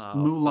Disney's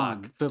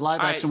Mulan, the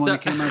live action one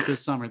that came out this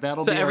summer.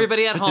 That'll be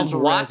everybody at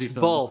home watch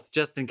both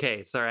just in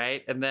case. All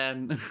right, and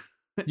then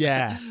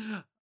yeah.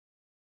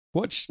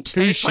 Watch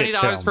two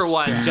 $20 for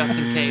one, just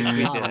in case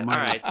we did. All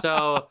right,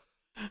 so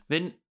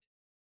then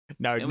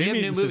we have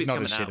new movies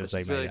coming out. Which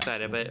is really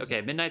excited. But okay,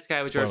 Midnight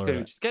Sky with George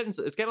Clooney,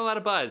 it's getting a lot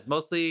of buzz,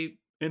 mostly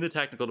in the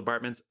technical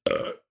departments.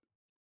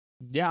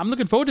 Yeah, I'm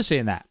looking forward to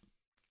seeing that.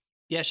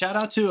 Yeah, shout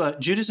out to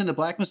Judas and the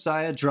Black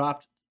Messiah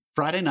dropped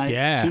Friday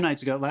night, 2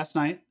 nights ago, last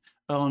night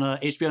on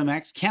HBO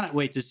Max. Cannot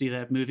wait to see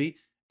that movie.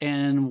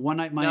 And One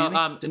Night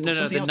Miami.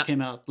 Something else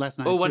came out last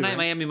night. Oh, One Night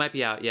Miami might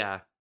be out. Yeah.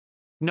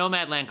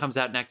 Nomadland comes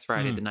out next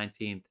Friday, the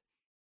 19th.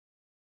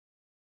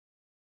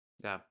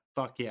 Yeah.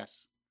 Fuck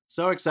yes.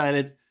 So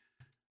excited.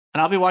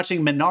 And I'll be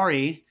watching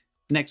Minari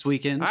next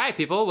weekend. All right,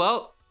 people.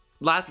 Well,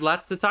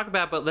 lots to talk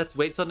about, but let's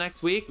wait till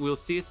next week. We'll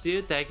see you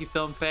soon. Thank you,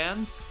 film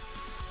fans.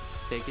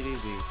 Take it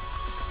easy.